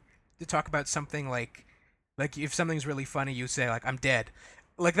then to talk about something like if something's really funny you say like I'm dead.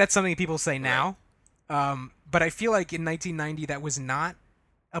 Like that's something people say Right. now. But I feel like in 1990 that was not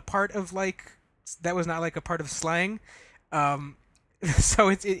a part of like that was not like a part of slang. Um, so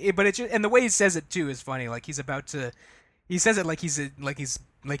but it's just, and the way he says it too is funny. Like he's about to, he says it like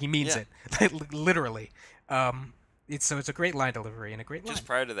he means Yeah. it, literally. Um, it's a great line delivery and a great Just line.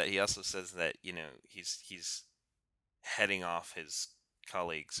 prior to that, he also says that he's heading off his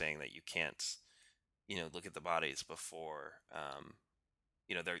colleague, saying that you can't look at the bodies before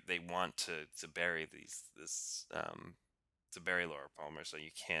they want to bury this to bury Laura Palmer, so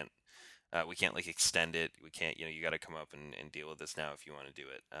you can't we can't like extend it. We can't, you got to come up and deal with this now if you want to do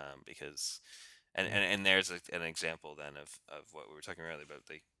it, because Yeah. and there's an example then of what we were talking earlier about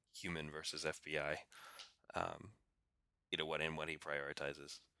the human versus FBI. Um, what he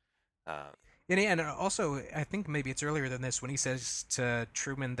prioritizes. Uh, And also, I think maybe it's earlier than this when he says to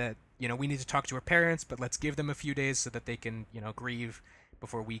Truman that we need to talk to her parents, but let's give them a few days so that they can grieve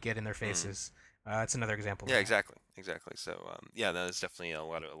before we get in their mm, faces. It's another example of yeah, that. exactly. So yeah, there's definitely a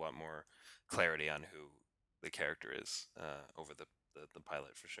lot more clarity on who the character is over the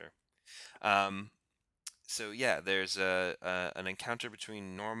pilot for sure. Um, so yeah, there's an encounter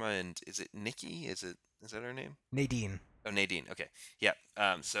between Norma and, is it Nikki? Is that her name? Nadine. Oh, Nadine. Okay. Yeah.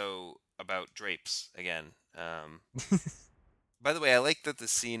 So about drapes again. By the way, I like that the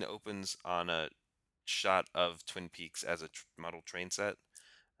scene opens on a shot of Twin Peaks as a model train set,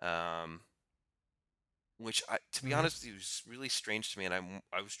 um, which, to be Hmm. honest with you, is really strange to me. And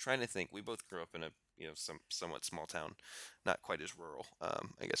I was trying to think. We both grew up in a somewhat small town, not quite as rural,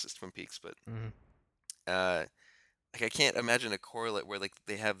 I guess, as Twin Peaks, but Hmm. uh, like I can't imagine a correlate where like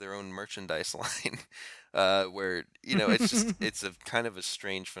they have their own merchandise line, where it's a kind of a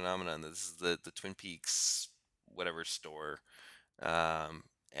strange phenomenon. This is the Twin Peaks whatever store, um,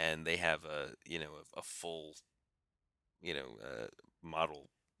 and they have a full model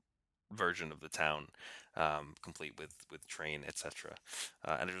version of the town, complete with train, etc.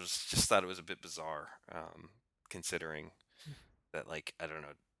 And it was just thought it was a bit bizarre, considering that, like, I don't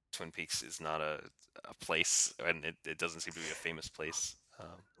know, Twin Peaks is not a place, and it doesn't seem to be a famous place.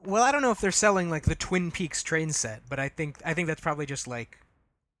 Well, I don't know if they're selling like the Twin Peaks train set, but I think that's probably just like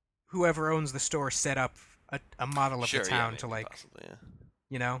whoever owns the store set up a model of the Sure, yeah, town to maybe like possibly, yeah.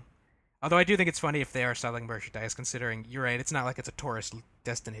 you know. Although I do think it's funny if they are selling merchandise, considering you're right, it's not like it's a tourist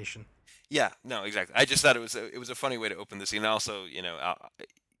destination. Yeah, no, exactly. I just thought it was a funny way to open the scene. And also,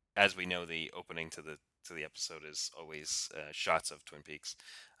 as we know, the opening to the episode is always shots of Twin Peaks,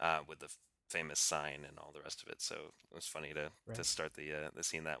 with the famous sign and all the rest of it. So it was funny to Right. start the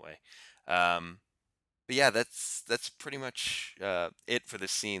scene that way. Um, but yeah, that's pretty much it for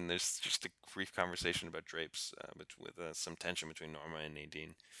this scene. There's just a brief conversation about drapes, with some tension between Norma and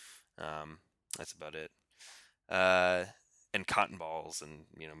Nadine. Um, that's about it. Uh, and cotton balls, and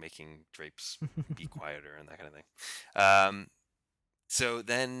making drapes be quieter and that kind of thing. So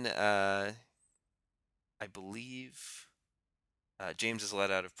then, I believe James is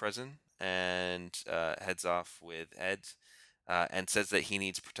let out of prison and heads off with Ed, and says that he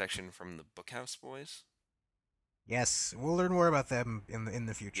needs protection from the Bookhouse Boys. Yes, we'll learn more about them in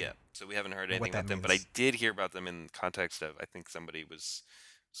the Yeah, future so we haven't heard and anything what that about them, but I means. did hear about them in context of, I think somebody was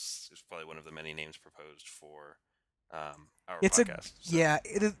probably one of the many names proposed for our It's a podcast. So yeah,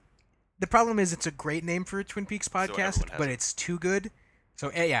 it is the problem is it's a great name for a Twin Peaks So podcast, everyone has but it. it's too good.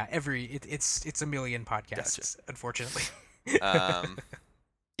 So yeah, it's a million Gotcha. podcasts, unfortunately. Um,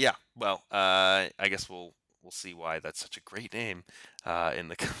 yeah. Well, I guess we'll see why that's such a great name in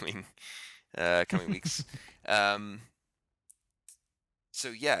the coming weeks. Um, so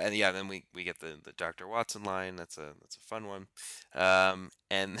yeah, and yeah, then we get the Dr. Watson line. That's a fun one.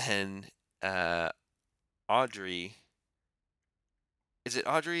 And then uh, Audrey. Is it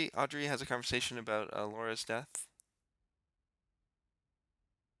Audrey? Audrey has a conversation about Laura's death.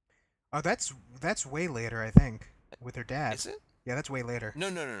 Oh, that's way later, I think, with her dad. Is it? Yeah, that's way later. No,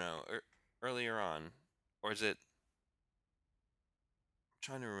 no, no, no. Earlier on, or is it? I'm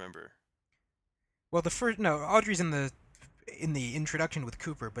trying to remember. Well, the first no, Audrey's in the introduction with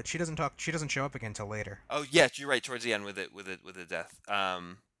Cooper, but she doesn't talk. She doesn't show up again until later. Oh, yes, you're right. Towards the end with the death.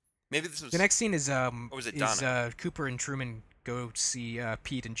 Maybe this The was, next scene or was it Donna? Cooper and Truman go see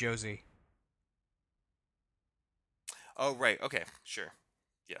Pete and Josie. Oh, right. Okay, sure.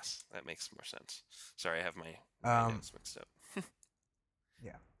 Yes, that makes more sense. Sorry, I have my Um, notes mixed up.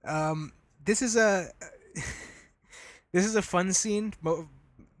 yeah. This is a this is a fun scene.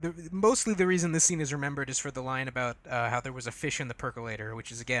 Mostly the reason this scene is remembered is for the line about how there was a fish in the percolator,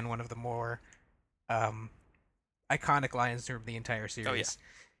 which is again one of the more um, iconic lines from the entire Oh yeah. series,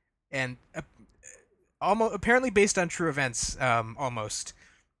 and almost apparently based on true events. Almost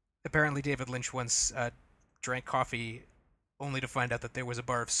apparently, David Lynch once drank coffee only to find out that there was a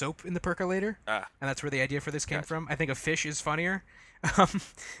bar of soap in the percolator, Ah, and that's where the idea for this came gotcha. from. I think a fish is funnier,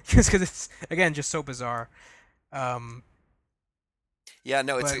 just because it's again just so bizarre. Um, Yeah,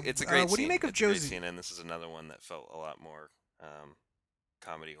 no, but it's a great what do you scene. make of It's a great Josie? scene, and this is another one that felt a lot more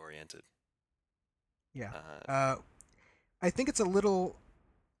comedy oriented. Yeah, Uh, I think it's a little.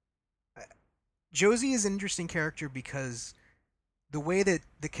 Josie is an interesting character because the way that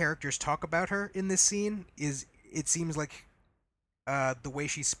the characters talk about her in this scene is it seems like the way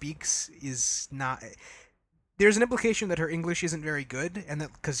she speaks is not. There's an implication that her English isn't very good, and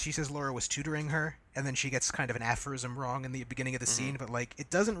that because she says Laura was tutoring her, and then she gets kind of an aphorism wrong in the beginning of the hmm scene, but like it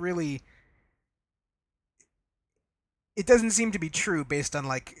doesn't really. It doesn't seem to be true based on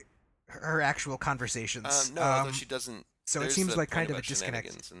like her actual conversations. No, although she doesn't. So it There's seems the like point kind of a about disconnect.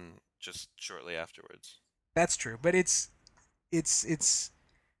 shenanigans, and just shortly afterwards. That's true, but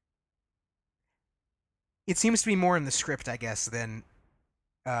it seems to be more in the script, I guess, than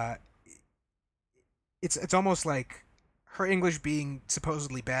uh, it's almost like her English being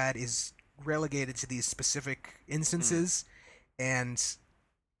supposedly bad is relegated to these specific Hmm. instances, and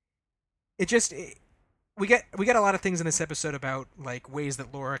it just we get a lot of things in this episode about like ways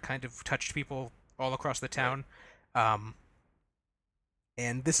that Laura kind of touched people all across the Right. town, um,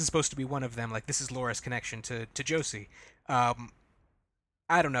 and this is supposed to be one of them. Like this is Laura's connection to Josie. Um,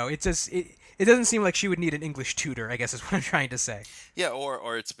 I don't know. It doesn't seem like she would need an English tutor. I guess is what I'm trying to say. Yeah,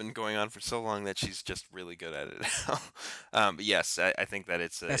 or it's been going on for so long that she's just really good at it now. But yes, I think that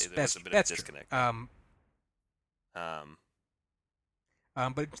there was a bit of a That's true. disconnect there. Um,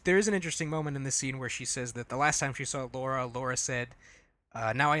 But there is an interesting moment in this scene where she says that the last time she saw Laura, Laura said,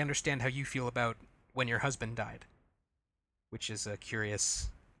 "Now I understand how you feel about when your husband died," which is a curious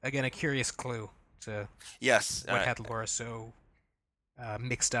clue to yes, what had Laura so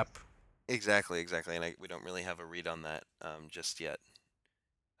mixed up. exactly, exactly, and we don't really have a read on that just yet.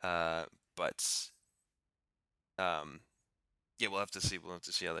 Uh, but um, yeah, we'll have to see. We'll have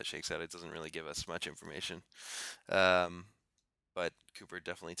to see how that shakes out. It doesn't really give us much information. Um, but Cooper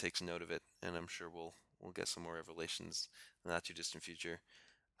definitely takes note of it, and I'm sure we'll get some more revelations in the not too distant future.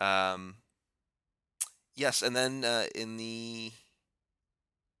 Um, yes, and then in the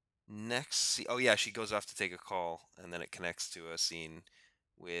oh yeah, she goes off to take a call, and then it connects to a scene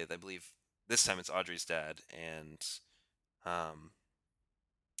with, I believe, this time it's Audrey's dad, and um,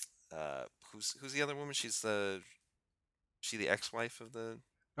 who's the other woman? She the ex-wife of the,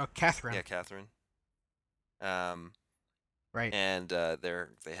 Oh, Catherine, yeah, Catherine. Um, right? and they're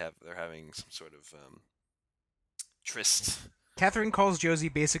having some sort of tryst. Catherine calls Josie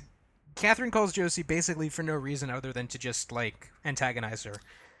basic. Catherine calls Josie basically for no reason other than to just like antagonize her.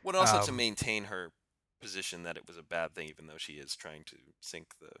 Well, also to Um, maintain her position that it was a bad thing, even though she is trying to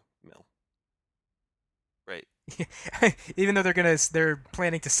sink the mill. Right. even though they're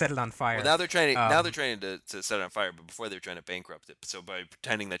planning to set it on Well, fire. now they're Um, trying to set it on fire, but before they were trying to bankrupt it. So by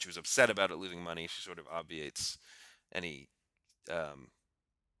pretending that she was upset about it losing money, she sort of obviates any um,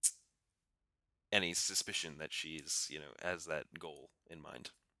 any suspicion that she's has that goal in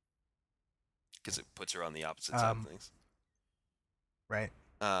mind, because it puts her on the opposite side of um, things. right.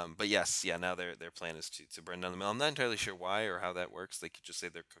 But yes, yeah. Now their plan is to burn down the mill. I'm not entirely sure why or how that works. They could just say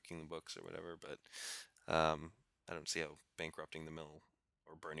they're cooking the books or whatever, but I don't see how bankrupting the mill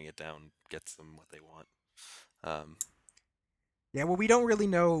or burning it down gets them what they want. Um, Yeah, well, we don't really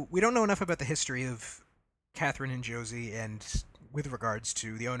know. We don't know enough about the history of Catherine and Josie, and with regards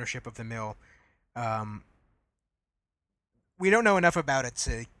to the ownership of the mill, um, we don't know enough about it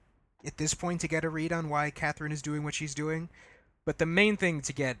to, at this point, to get a read on why Catherine is doing what she's doing. But the main thing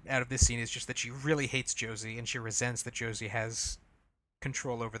to get out of this scene is just that she really hates Josie, and she resents that Josie has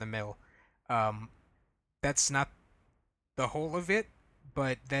control over the mill. Um, that's not the whole of it,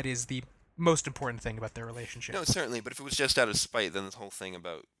 but that is the most important thing about their relationship. no, certainly. But if it was just out of spite, then this whole thing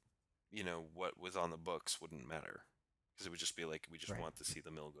about what was on the books wouldn't matter because it would just be like we just Right. want to see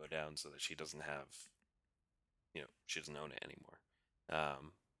the mill go down so that she doesn't have she doesn't own it anymore,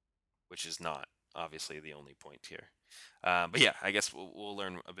 which is not obviously the only point here. But yeah, I guess we'll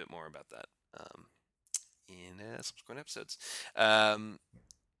learn a bit more about that in subsequent episodes. Um,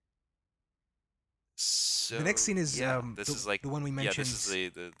 The next so scene is yeah, this is like the one we yeah, this is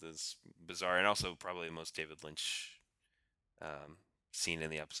mentioned. the this bizarre and also probably the most David Lynch um, scene in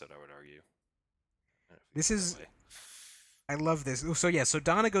the episode. I would argue. I don't know if you This feel that is way. I love this. So yeah, so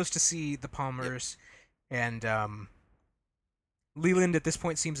Donna goes to see the Yep. Palmers, and Leland at this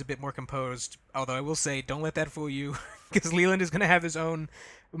point seems a bit more composed. Although I will say, don't let that fool you, because Leland is going to have his own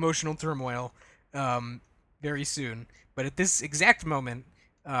emotional turmoil um, very soon. But at this exact moment,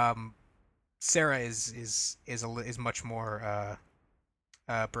 um, Sarah is much more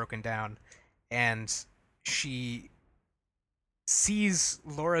broken down, and she sees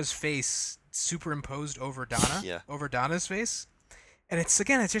Laura's face superimposed Yeah. over Donna's face, and it's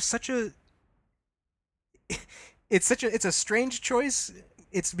just such a it's a strange choice.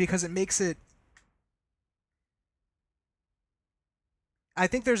 It's because it makes it. I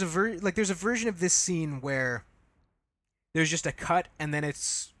think there's a version of this scene where there's just a cut and then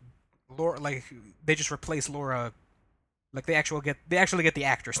it's Laura, like they just replace Laura, like they actually get the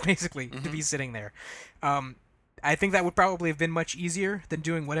actress basically to Hmm. be sitting there. Um, I think that would probably have been much easier than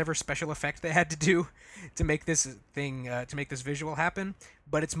doing whatever special effect they had to do to make this to make this visual happen.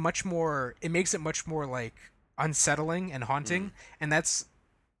 But it makes it much more like unsettling and Mm. haunting, and that's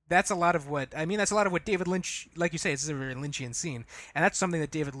a lot of what I mean. That's a lot of what David Lynch, like you say, it's a very Lynchian scene, and that's something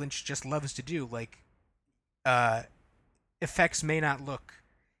that David Lynch just loves to do. Like, uh, effects may not look.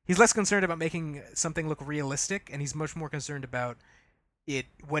 He's less concerned about making something look realistic, and he's much more concerned about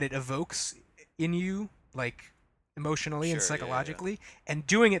what it evokes in you, like emotionally and Sure. Yeah. Yeah. psychologically. And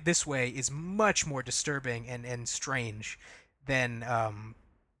doing it this way is much more disturbing and strange than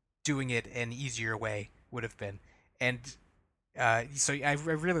doing it an easier way would have been. And so I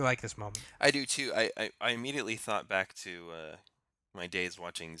really like this moment. I do too. I immediately thought back to my days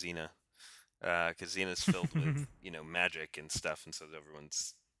watching Xena, because Xena's filled with magic and stuff, and so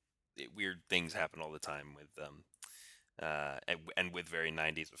everyone's weird things happen all the time with and with very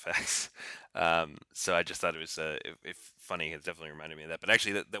 90s effects. So I just thought it was if funny. It definitely reminded me of that. But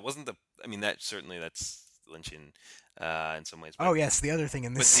actually, that wasn't the. I mean, that's Lynchian in some ways, Oh yes, the other thing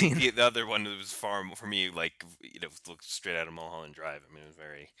in this but scene. the other one was far more, for me, like looked straight out of Mulholland Drive. I mean, it was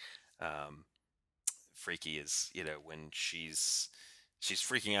very um, freaky. Is when she's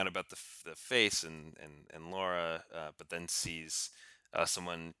freaking out about the face and Laura, but then sees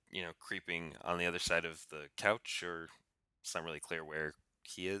someone creeping on the other side of the couch, or it's not really clear where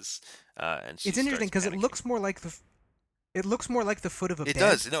he is, and she It's interesting starts because panicking. it looks more like the foot of a It bed,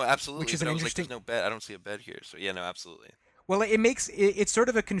 does, no, which absolutely. is But an I was like, interesting. there's no bed. I don't see a bed here. So yeah, no, absolutely. Well, it makes it's sort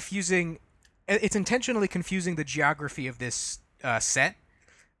of a confusing. It's intentionally confusing the geography of this set,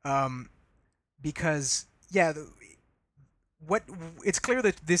 um, because yeah, what it's clear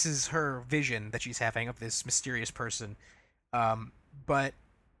that this is her vision that she's having of this mysterious person, but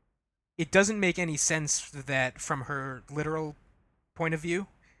it doesn't make any sense that from her literal point of view,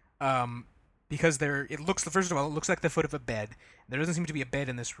 um, because it looks first of all it looks like the foot of a bed. There doesn't seem to be a bed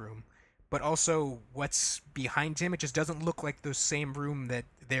in this room, but also what's behind him, it just doesn't look like the same room that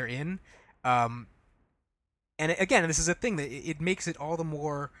they're in. Um, and again, this is a thing that it makes it all the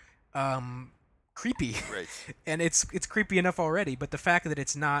more um, creepy, Right. and it's creepy enough already. But the fact that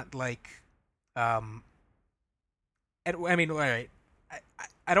it's not like, um, I mean, all right,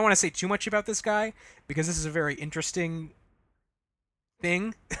 I don't want to say too much about this guy because this is a very interesting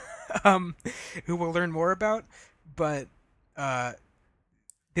thing, um, who we'll learn more about. But uh,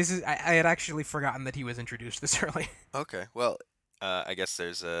 I had actually forgotten that he was introduced this early. Okay. Well, I guess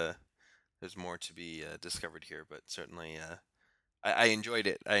there's more to be discovered here, but certainly I enjoyed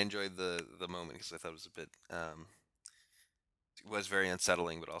it. I enjoyed the moment because I thought it was a bit was very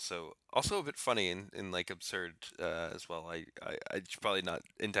unsettling, but also a bit funny and like absurd as well. I probably not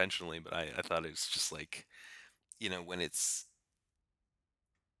intentionally, but I thought it was just like when it's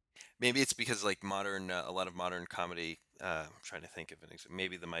maybe it's because like modern a lot of modern comedy. I'm trying to think of an example.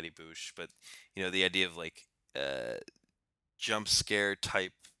 Maybe The Mighty Boosh, but the idea of like uh, jump scare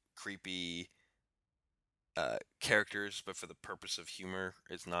type creepy characters, but for the purpose of humor,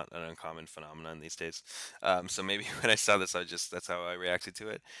 is not an uncommon phenomenon these days. So maybe when I saw this, that's how I reacted to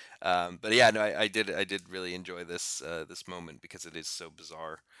it. But yeah, no, I did really enjoy this moment because it is so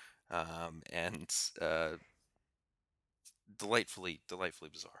bizarre, and uh, delightfully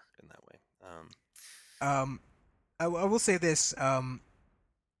bizarre in that way. Um, I will say this.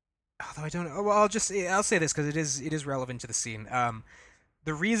 Although I don't know. Well, I'll say this because it is relevant to the scene.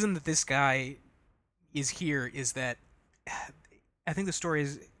 The reason that this guy is here is that I think the story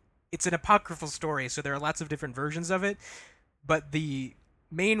is it's an apocryphal story, so there are lots of different versions of it. But the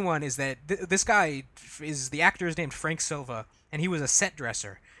main one is that this guy is the actor is named Frank Silva, and he was a set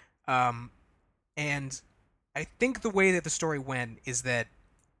dresser. Um, and I think the way that the story went is that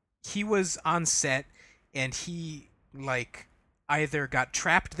he was on set, and he like either got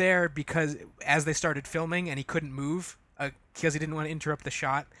trapped there because as they started filming and he couldn't move because he didn't want to interrupt the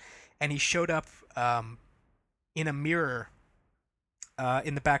shot, and he showed up in a mirror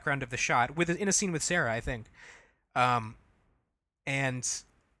in the background of the shot with in a scene with Sarah, I think. Um, and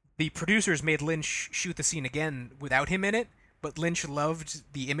the producers made Lynch shoot the scene again without him in it, but Lynch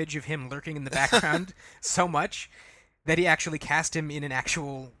loved the image of him lurking in the background so much that he actually cast him in an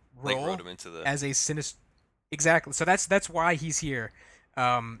actual like wrote role him into the as a sinister. Exactly. So that's why he's here,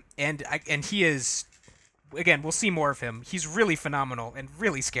 and he is. Again, we'll see more of him. He's really phenomenal and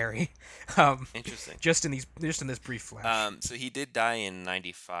really scary. Um, interesting. just in this brief flash. So he did die in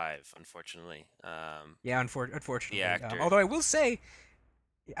 '95, unfortunately. Yeah, The unfortunately. actor. Although I will say,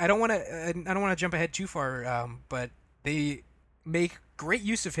 I don't want to jump ahead too far. But they make great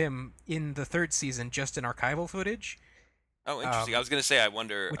use of him in the third season, just in archival footage. Oh, interesting. I Um, was gonna say, I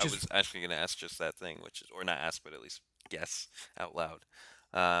wonder. I which is was actually gonna ask just that thing, which is, or not ask, but at least guess out loud.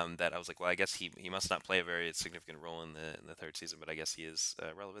 That I was like, well, I guess he must not play a very significant role in the third season, but I guess he is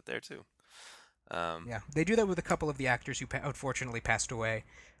relevant there too. Um, Yeah, they do that with a couple of the actors who unfortunately passed away.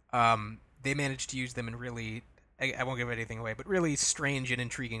 They managed to use them in really, I won't give anything away, but really strange and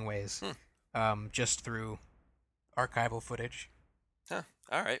intriguing ways, hmm, just through archival footage. huh.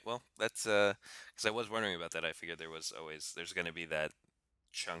 All right. Well, that's because I was wondering about that. I figured there's gonna be that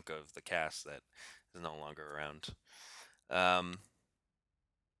chunk of the cast that is no longer around. Um,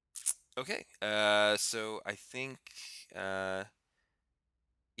 okay. So I think uh,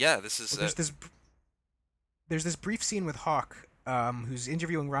 yeah, this is Well, there's this brief scene with Hawk, who's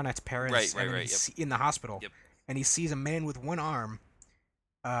interviewing Ronette's right, parents, and right, then right. Yep, in the hospital, yep. and he sees a man with one arm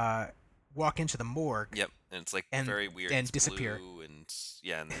uh, walk into the morgue Yep, and it's like and very weird. and It's disappear. blue and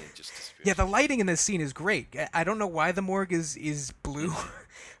yeah, and then it just Yeah, disappears. the lighting in this scene is great. I don't know why the morgue is blue, Hmm.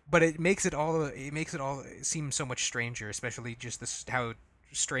 but it makes it all seem so much stranger, especially just this how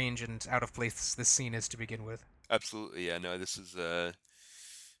strange and out of place this scene is to begin with. Absolutely, yeah. No, this is a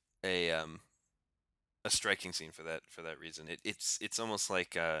a striking scene for that reason. It's almost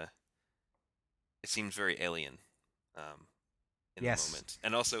like it seems very alien, um, in the Yes. moment,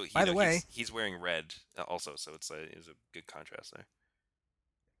 and also By the way, he's wearing red also, so it's a good contrast there.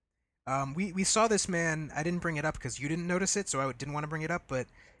 we saw this man. I didn't bring it up because you didn't notice it, so I didn't want to bring it up. But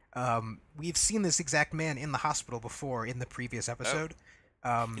we've seen this exact man in the hospital before in the previous Oh, episode.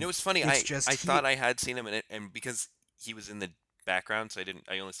 Um, it's funny. it's I just he. thought I had seen him in it, and because he was in the background, so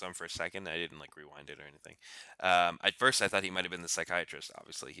I only saw him for a second. I didn't like rewind it or anything. At first, I thought he might have been the psychiatrist.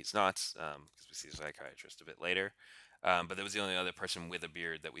 Obviously, he's not, because we see the psychiatrist a bit later. But that was the only other person with a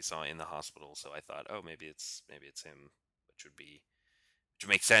beard that we saw in the hospital. So I thought, oh, maybe it's him, which would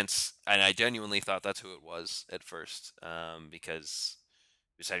make sense. And I genuinely thought that's who it was at first, because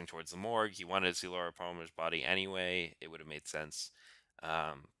he was heading towards the morgue. He wanted to see Laura Palmer's body anyway. It would have made sense.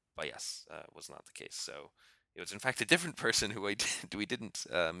 But yes, it was not the case. So it was in fact a different person who we didn't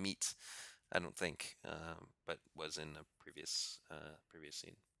meet. I don't think, but was in a previous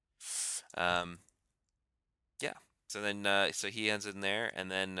scene. Um, yeah. So then, so he ends in there, and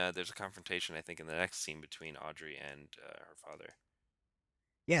then there's a confrontation. I think in the next scene between Audrey and her father.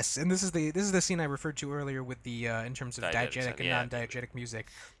 Yes, and this is the scene I referred to earlier with the in terms of Diegetic diegetic sound. and Yeah, maybe. non-diegetic music.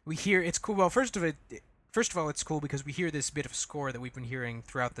 We hear it's cool. Well, first of all, it's cool because we hear this bit of score that we've been hearing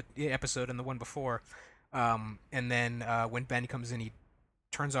throughout the episode and the one before. And then when Ben comes in, he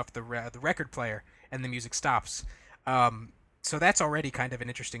turns off the record player, and the music stops. Um, so that's already kind of an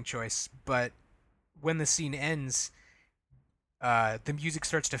interesting choice. But when the scene ends, the music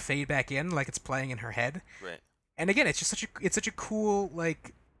starts to fade back in, like it's playing in her head. Right. And again, it's just such a cool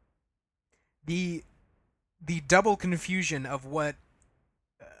like the the double confusion of where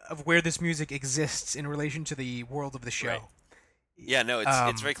this music exists in relation to the world of the Right. show. Yeah, no, it's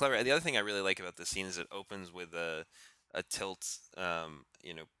Um, very clever. And the other thing I really like about this scene is it opens with a tilt,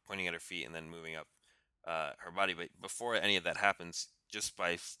 pointing at her feet and then moving up her body. But before any of that happens, just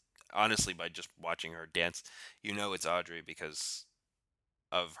honestly by just watching her dance, you know it's Audrey because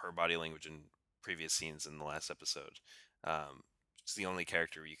of her body language in previous scenes in the last episode. Um, it's the only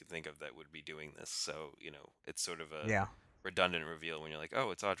character you could think of that would be doing this. So it's sort of a yeah. redundant reveal when you're like, oh,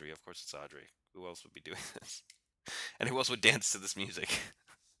 it's Audrey. Of course, it's Audrey. Who else would be doing this? And who else would dance to this music?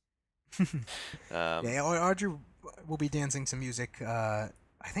 Um, Yeah, Audrey will be dancing to music.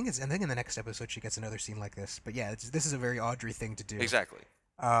 I think in the next episode she gets another scene like this. But yeah, this is a very Audrey thing to do. exactly.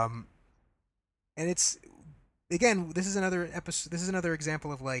 Um, and it's again, this is another episode. This is another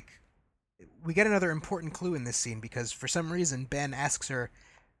example of like we get another important clue in this scene because for some reason Ben asks her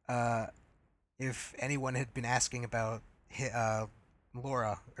uh, if anyone had been asking about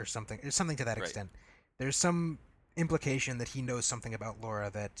Laura or something to that Right. extent. There's some implication that he knows something about Laura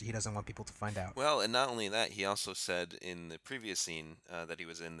that he doesn't want people to find out. Well, and not only that, he also said in the previous scene that he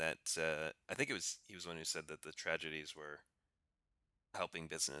was in that I think he was the one who said that the tragedies were helping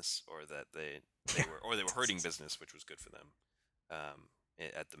business, or that Yeah. they were hurting business, which was good for them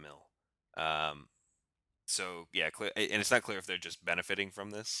at the mill. Um, so yeah, and it's not clear if they're just benefiting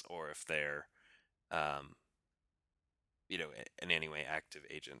from this or if they're um, in any way active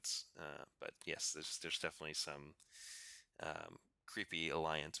agents. But yes, there's definitely some creepy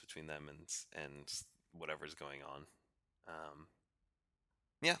alliance between them and whatever's going on. Um,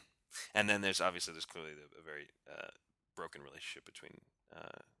 yeah, and then there's clearly a very broken relationship between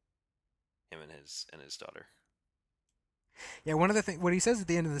uh, him and his daughter. Yeah, one of the things what he says at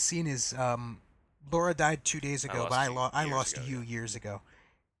the end of the scene is Laura died 2 days I ago, but lost you I years lost ago. you Yeah. years ago.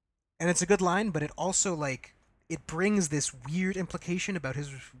 And it's a good line, but it also like it brings this weird implication about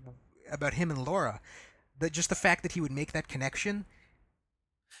him and Laura. That just the fact that he would make that connection,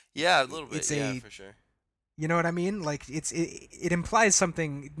 Yeah, a little bit. it's Yeah, a for sure. you know what I mean? Like it implies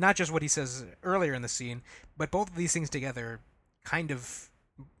something, not just what he says earlier in the scene, but both of these things together kind of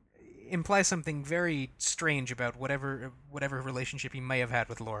implies something very strange about whatever relationship he may have had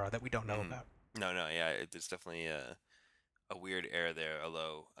with Laura that we don't know Hmm. about. No, no, yeah, there's definitely a weird air there.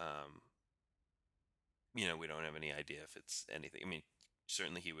 Although, we don't have any idea if it's anything. I mean,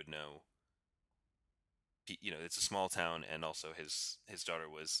 certainly he would know. It's a small town, and also his daughter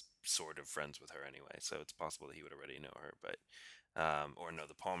was sort of friends with her anyway, so it's possible that he would already know her, but or know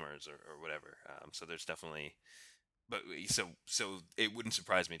the Palmers or whatever. So there's definitely, but so it wouldn't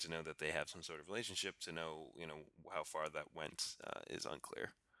surprise me to know that they have some sort of relationship. To know, how far that went is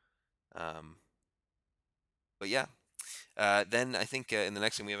unclear. Um, but yeah, then I think in the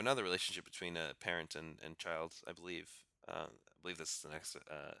next scene we have another relationship between a parent and child. I believe this is the next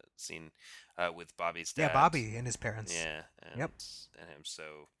scene with Bobby's Yeah, dad. Bobby and his parents. Yeah, Yep. and him.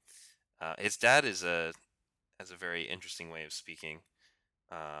 So his dad has a very interesting way of speaking.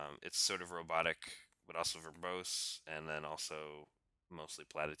 It's sort of robotic, but also verbose, and then also mostly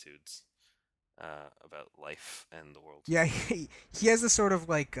platitudes about life and the world. Yeah, he has this sort of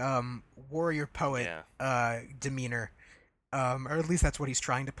like warrior poet Yeah. demeanor, or at least that's what he's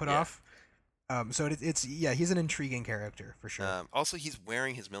trying to put Yeah. off. So it's yeah, he's an intriguing character for sure. Also, he's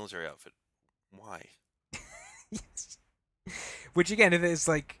wearing his military outfit. Why? Yes. Which again, it is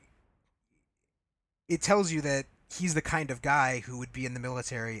like it tells you that he's the kind of guy who would be in the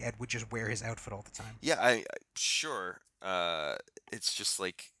military and would just wear his outfit all the time. Yeah, sure. It's just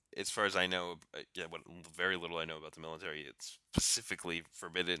like, as far as I know, yeah, what very little I know about the military, it's specifically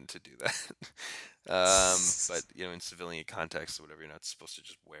forbidden to do that. But in civilian context or whatever, you're not supposed to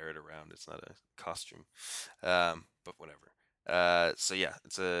just wear it around. It's not a costume. But whatever. So yeah,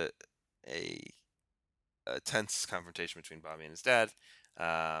 it's a a tense confrontation between Bobby and his dad.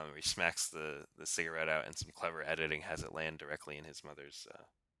 Where he smacks the cigarette out, and some clever editing has it land directly in his mother's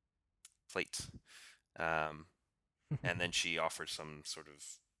plate. Um, and then she offers some sort of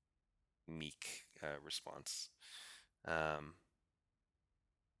meek response. Um,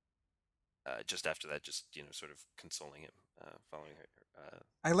 just after that, just sort of consoling him, following her.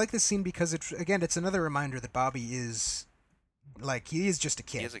 I like this scene because it's another reminder that Bobby is like he is just a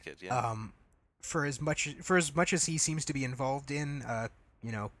He kid. is a kid, yeah. Um, for as much as he seems to be involved in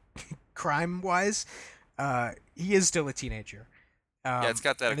you know crime wise, he is still a teenager. Yeah, it's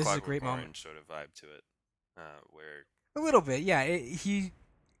got that A And this is a Clockwork great moment. Orange sort of vibe to it, where A little bit, yeah. He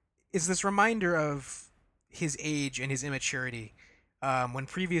is this reminder of his age and his immaturity. When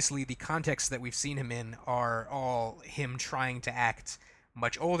previously the contexts that we've seen him in are all him trying to act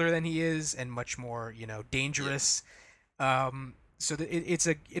much older than he is and much more, Yeah. dangerous. So that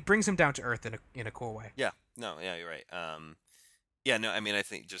it brings him down to earth in a cool way. Yeah. No. Yeah. You're right. Yeah. No. I mean, I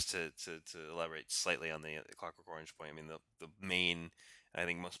think just to elaborate slightly on the Clockwork Orange point. I mean, the main, I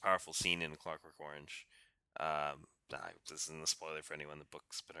think, most powerful scene in Clockwork Orange. This isn't a spoiler for anyone. The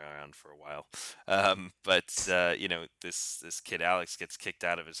book's been around for a while. But this kid Alex gets kicked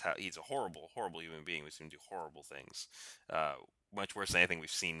out of his house. He's a horrible, horrible human being who's going to do horrible things. Uh, Much worse than anything we've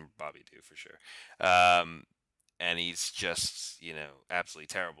seen Bobby do for sure. Um, and he's just absolutely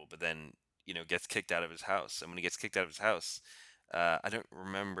terrible, but then gets kicked out of his house. And when he gets kicked out of his house, I don't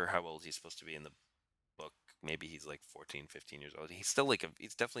remember how old he's supposed to be in the book. Maybe he's like 14, 15 years old. He's still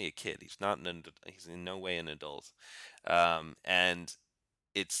he's definitely a kid. He's not he's in no way an adult. And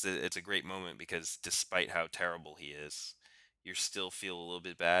it's a great moment because despite how terrible he is, you still feel a little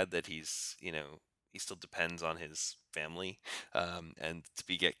bit bad that he still depends on his family, and to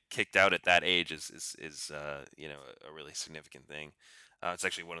be get kicked out at that age is a really significant thing. It's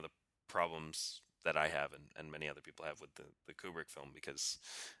actually one of the problems that I have and many other people have with the Kubrick film because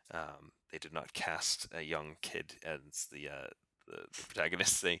they did not cast a young kid as the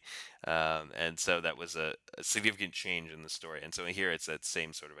protagonist thing, and so that was a significant change in the story. And so here it's that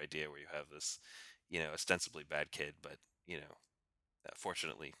same sort of idea where you have this, ostensibly bad kid, but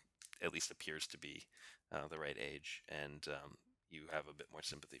fortunately, at least appears to be the right age, and you have a bit more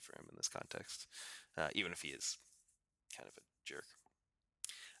sympathy for him in this context, even if he is kind of a jerk.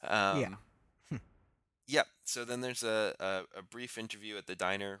 Yeah. Um, yeah. So then there's a brief interview at the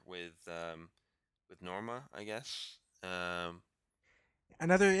diner with Norma, I guess.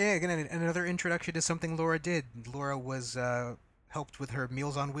 Another introduction to something Laura did. Laura was helped with her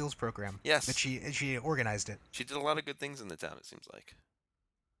Meals on Wheels program. That Yes, she organized it. she did a lot of good things in the town. It seems like.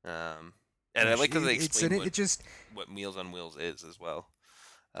 Um, and I Yeah, like that they it's explained an it just what Meals on Wheels is as well.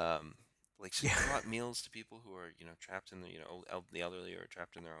 Um, like she yeah. brought meals to people who are trapped in the elderly or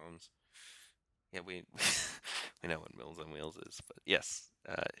trapped in their homes. Yeah, we we know what Meals on Wheels is, but yes,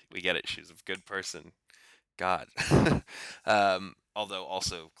 we get it. She's a good person. God. Although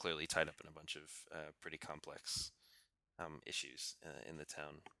also clearly tied up in a bunch of pretty complex issues in the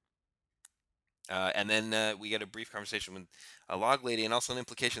town. And then we get a brief conversation with a log lady, and also an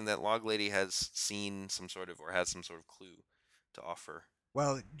implication that log lady has seen some sort of, or has some sort of clue to offer.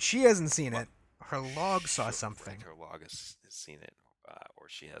 Well, she hasn't seen Well, it. Her log saw sure, right, something. her log has seen it, or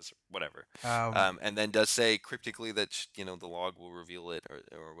she has, whatever. Um, And then does say cryptically that the log will reveal it,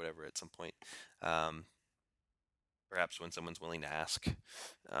 or whatever at some point. Um, Perhaps when someone's willing to ask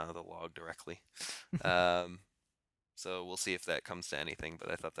the log directly. Um, so we'll see if that comes to anything.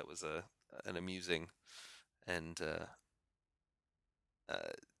 But I thought that was an amusing and uh,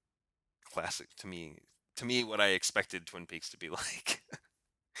 classic to me. To me, what I expected Twin Peaks to be like.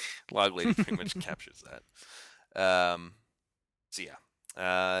 Log Lady pretty much captures that. So yeah,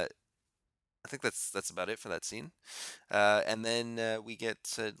 I think that's about it for that scene. And then we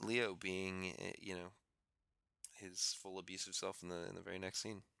get Leo being, his full abusive self in the very next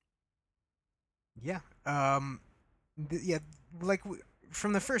scene. yeah. Yeah. Like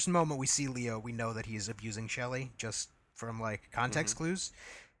from the first moment we see Leo, we know that he's abusing Shelley just from like Hmm. context clues.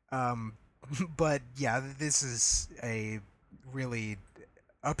 Um, but yeah, this is a really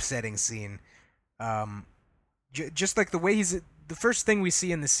upsetting scene. Um, just like the way he's the first thing we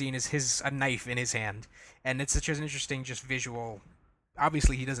see in the scene is his a knife in his hand, and it's such an interesting just visual.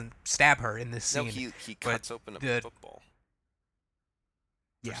 Obviously, he doesn't stab her in this No, scene, he but cuts open a the football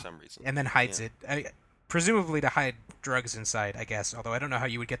for yeah, some reason. and then hides Yeah, it. Presumably to hide drugs inside, I guess. Although I don't know how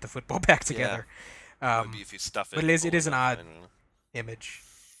you would get the football back yeah. together. Maybe if you stuff But it it full is an enough. I odd don't image.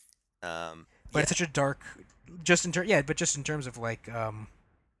 know. But Yeah, it's such a dark, but just in terms of like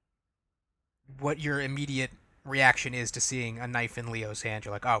what your immediate reaction is to seeing a knife in Leo's hand.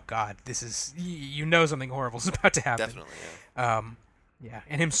 You're like, oh god, this is you know something horrible is about to happen. definitely. Yeah. Um, yeah,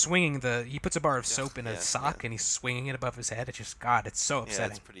 and him swinging he puts a bar of Ugh, soap in a yeah, yeah, sock and he's swinging it above his head. It's just God, it's so yeah.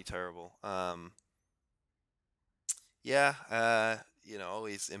 It's upsetting. pretty terrible. Yeah.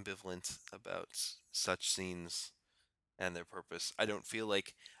 Always ambivalent about such scenes and their purpose. I don't feel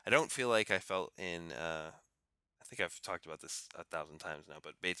like I felt in. I think I've talked about this 1,000 times now,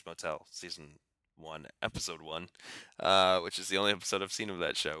 but Bates Motel season one, episode one, which is the only episode I've seen of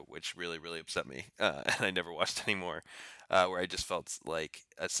that show, which really really upset me, and I never watched anymore. Where I just felt like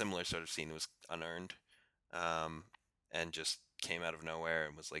a similar sort of scene was unearned, um, and just came out of nowhere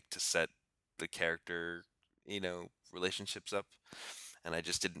and was like to set the character, relationships up. and I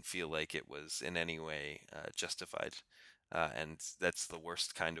just didn't feel like it was in any way justified. And that's the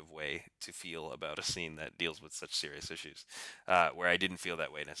worst kind of way to feel about a scene that deals with such serious issues, where I didn't feel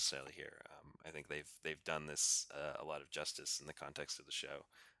that way necessarily here. I think they've done this a lot of justice in the context of the show.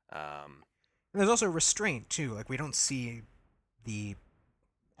 Um, And there's also restraint too. Like we don't see the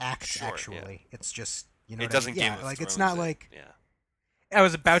act sure, yeah, actually. It's just you know it what I mean. doesn't Game Yeah, of like it's Thrones not it, like yeah, I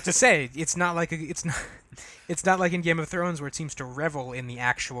was about to say. It's not like it's not it's not like in Game of Thrones where it seems to revel in the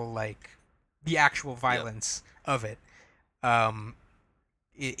actual the actual yep, violence of it. Um,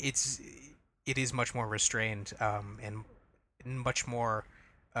 it's it is much more restrained and much more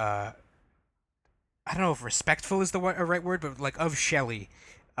uh, I don't know if respectful is the right word, but like of Shelley,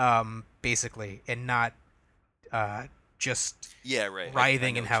 basically, and not just yeah, right. I writhing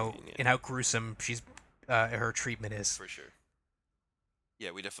know in what you mean, yeah, how gruesome she's her treatment is. for sure.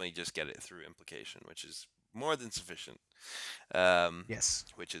 Yeah, we definitely just get it through implication, which is more than sufficient. Um, Yes.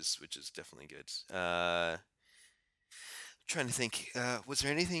 which is definitely good. Trying to think, was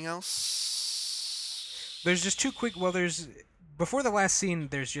there anything There's just else? two quick. Well, there's before the last scene.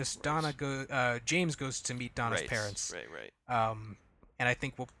 There's just Right, James goes to meet Donna's right, parents, right, right. um, and I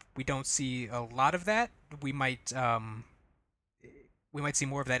think we don't see a lot of that. We might see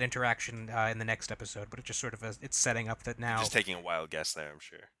more of that interaction in the next episode, but it just sort of it's setting up that You're now. just taking a wild guess there, I'm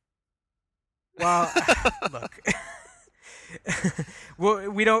sure. Well, look. Well,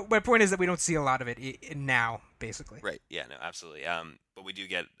 we don't. My point is that we don't see a lot of it now, basically. Right. Yeah. No. Absolutely. But we do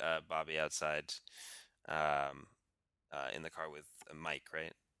get Bobby outside, um, in the car with Mike,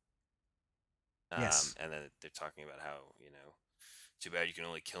 right? Yes. And then they're talking about how too bad you can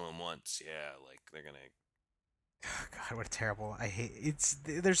only kill him once. Yeah, like they're gonna. God, what a terrible! I hate it's.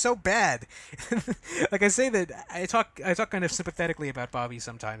 They're so bad. Like I say that I talk kind of sympathetically about Bobby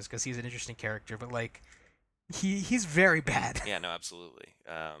sometimes because he's an interesting character, but like he's very bad. Yeah. No. Absolutely.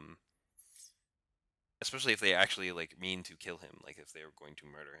 Especially if they actually like mean to kill him, like if they were going to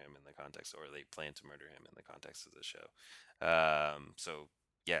murder him in the context, or they plan to murder him in the context of the show. So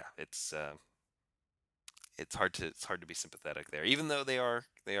yeah, it's hard to be sympathetic there, even though they are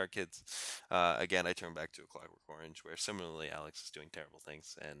kids. Again, I turn back to A Clockwork Orange, where similarly Alex is doing terrible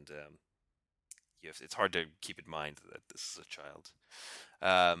things, and it's hard to keep in mind that this is a child.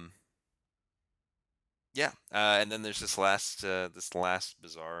 Um, yeah, and then there's this last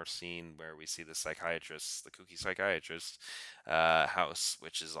bizarre scene where we see the psychiatrist, the kooky psychiatrist, house,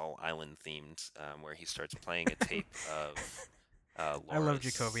 which is all island themed, where he starts playing a tape of I love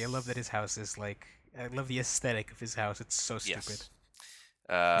Jacoby. I love that Laura's. his house is like. I love the aesthetic of his house. It's so stupid.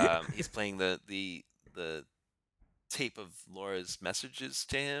 Yes, he's playing the tape of Laura's messages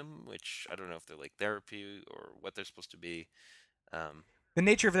to him, which I don't know if they're like therapy or what they're supposed to be. Um, The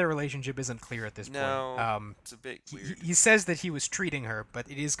nature of their relationship isn't clear at this point. no, it's a bit weird. He says that he was treating her, but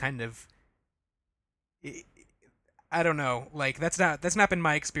it is kind of I don't know. Like that's not been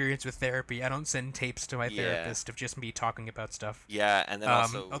my experience with therapy. I don't send tapes to my Yeah, therapist of just me talking about stuff. yeah, and then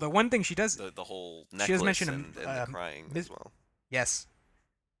also Although one thing she does, the whole she does necklace mention and the crying as well. yes,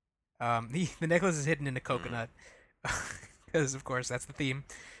 the necklace is hidden in a Mm. coconut, because of course that's the theme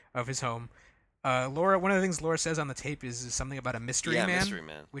of his home. One of the things Laura says on the tape is something about a mystery Yeah, man, Mystery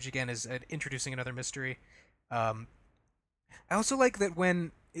Man. which again is introducing another mystery. Um, I also like that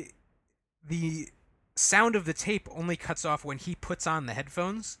the sound of the tape only cuts off when he puts on the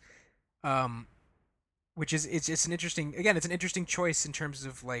headphones. Um, which is it's an interesting it's an interesting choice in terms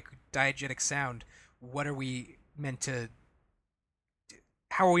of like diegetic sound. What are we meant to?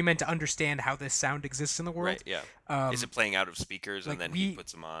 How are we meant to understand how this sound exists in the Right, world? yeah. Is Um, it playing out of speakers and like then he we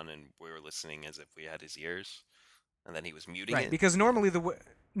puts them on and we were listening as if we had his ears and then he was muting right it? because Yeah.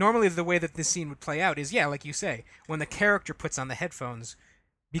 normally the way that this scene would play out is like you say when the character puts on the headphones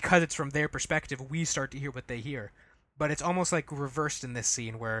because it's from their perspective we start to hear what they hear, but it's almost like reversed in this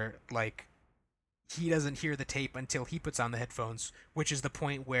scene where like he doesn't hear the tape until he puts on the headphones, which is the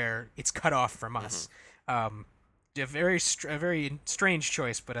point where it's cut off from Mhm. us. Um, a very strange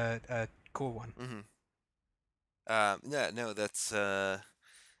choice, but a cool one. Mhm. Yeah, no, that's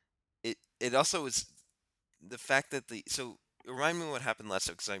it also is the fact that remind me what happened last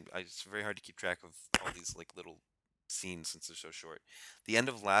time because it's very hard to keep track of all these like little scenes since they're so short. The end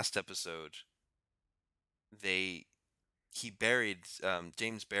of last episode, they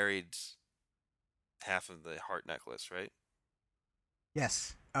James buried half of the heart necklace, right?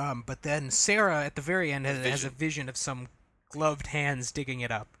 Yes. But then Sarah at the very end A has a vision. vision of some gloved hands digging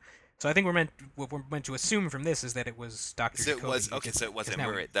it up. So I think what we're meant to assume from this is that it was Doctor So it Jacoby was who okay. did So it that because wasn't now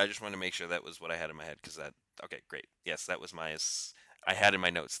him. we Right. I just wanted to make sure that was what I had in my head because that. Okay, great. Yes, that was my I had in my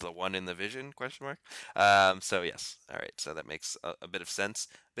notes the one in the vision question mark. So yes, all right. So that makes a bit of sense.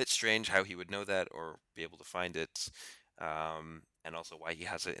 A bit strange how he would know that or be able to find it, and also why he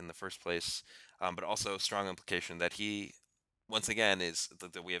has it in the first place. But also strong implication that he, once again, is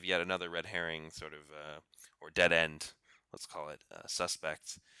that we have yet another red herring sort of or dead end, let's call it,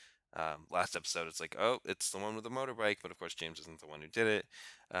 suspect. Last episode, it's like, oh, it's the one with the motorbike, but of course James isn't the one who did it,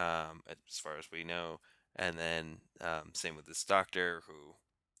 as far as we know. And then same with this doctor, who,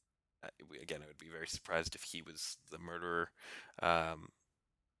 again, I would be very surprised if he was the murderer. Um,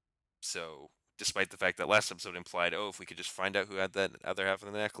 so, despite the fact that last episode implied, oh, if we could just find out who had that other half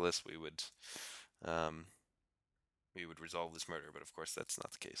of the necklace, um, we would resolve this murder. But of course, that's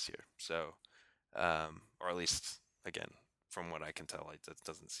not the case here. So, or at least, again, from what I can tell, it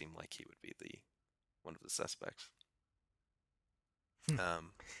doesn't seem like he would be the one of the suspects. Hmm.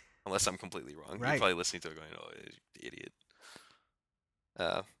 Unless I'm completely wrong. You're Right. probably listening to it going, "Oh, you idiot."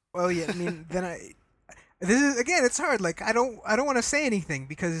 Uh, Well, yeah. I mean, then this is again. It's hard. Like I don't want to say anything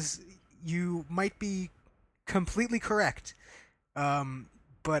because you might be completely correct. Um,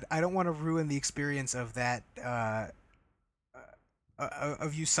 but I don't want to ruin the experience of that.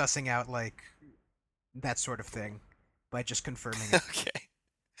 Of you sussing out like that sort of thing by just confirming it. okay,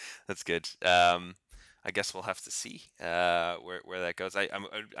 that's good. I guess we'll have to see where that goes. I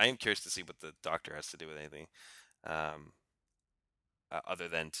am curious to see what the doctor has to do with anything, um, other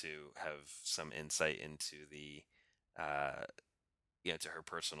than to have some insight into the uh, to her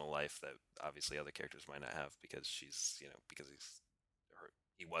personal life that obviously other characters might not have because she's because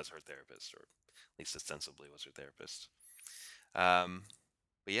he was her therapist, or at least ostensibly was her therapist. Um,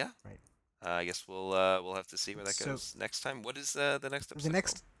 but yeah, Right. I guess we'll have to see where that So goes next time. What is the next the episode called?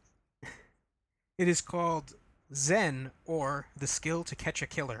 next, it is called Zen, or the skill to catch a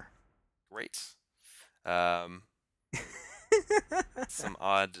killer. Great. Um, some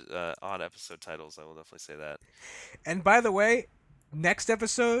odd episode titles. I will definitely say that. And by the way, next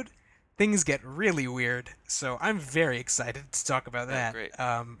episode, things get really weird. So I'm very excited to talk about Oh, that. great.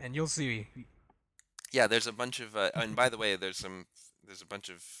 And you'll see. Yeah, there's a bunch of. And by the way, there's a bunch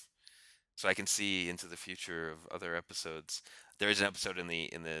of. So I can see into the future of other episodes. There is an episode in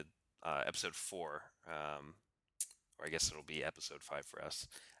the episode 4, or I guess it'll be episode 5 for us,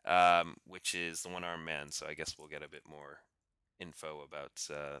 which is the one-armed man. So I guess we'll get a bit more info about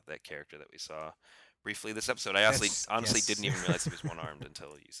that character that we saw briefly this episode. I That's honestly yes. didn't even realize he was one-armed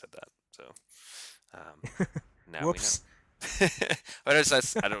until you said that. So um, now we know. Whoops. But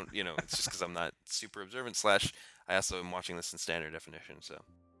I don't, it's just because I'm not super observant. Slash, I also am watching this in standard definition, so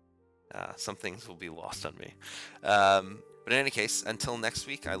some things will be lost on me. But in any case, until next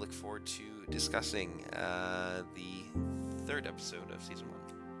week, I look forward to discussing the third episode of season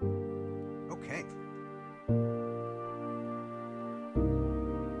 1. Okay.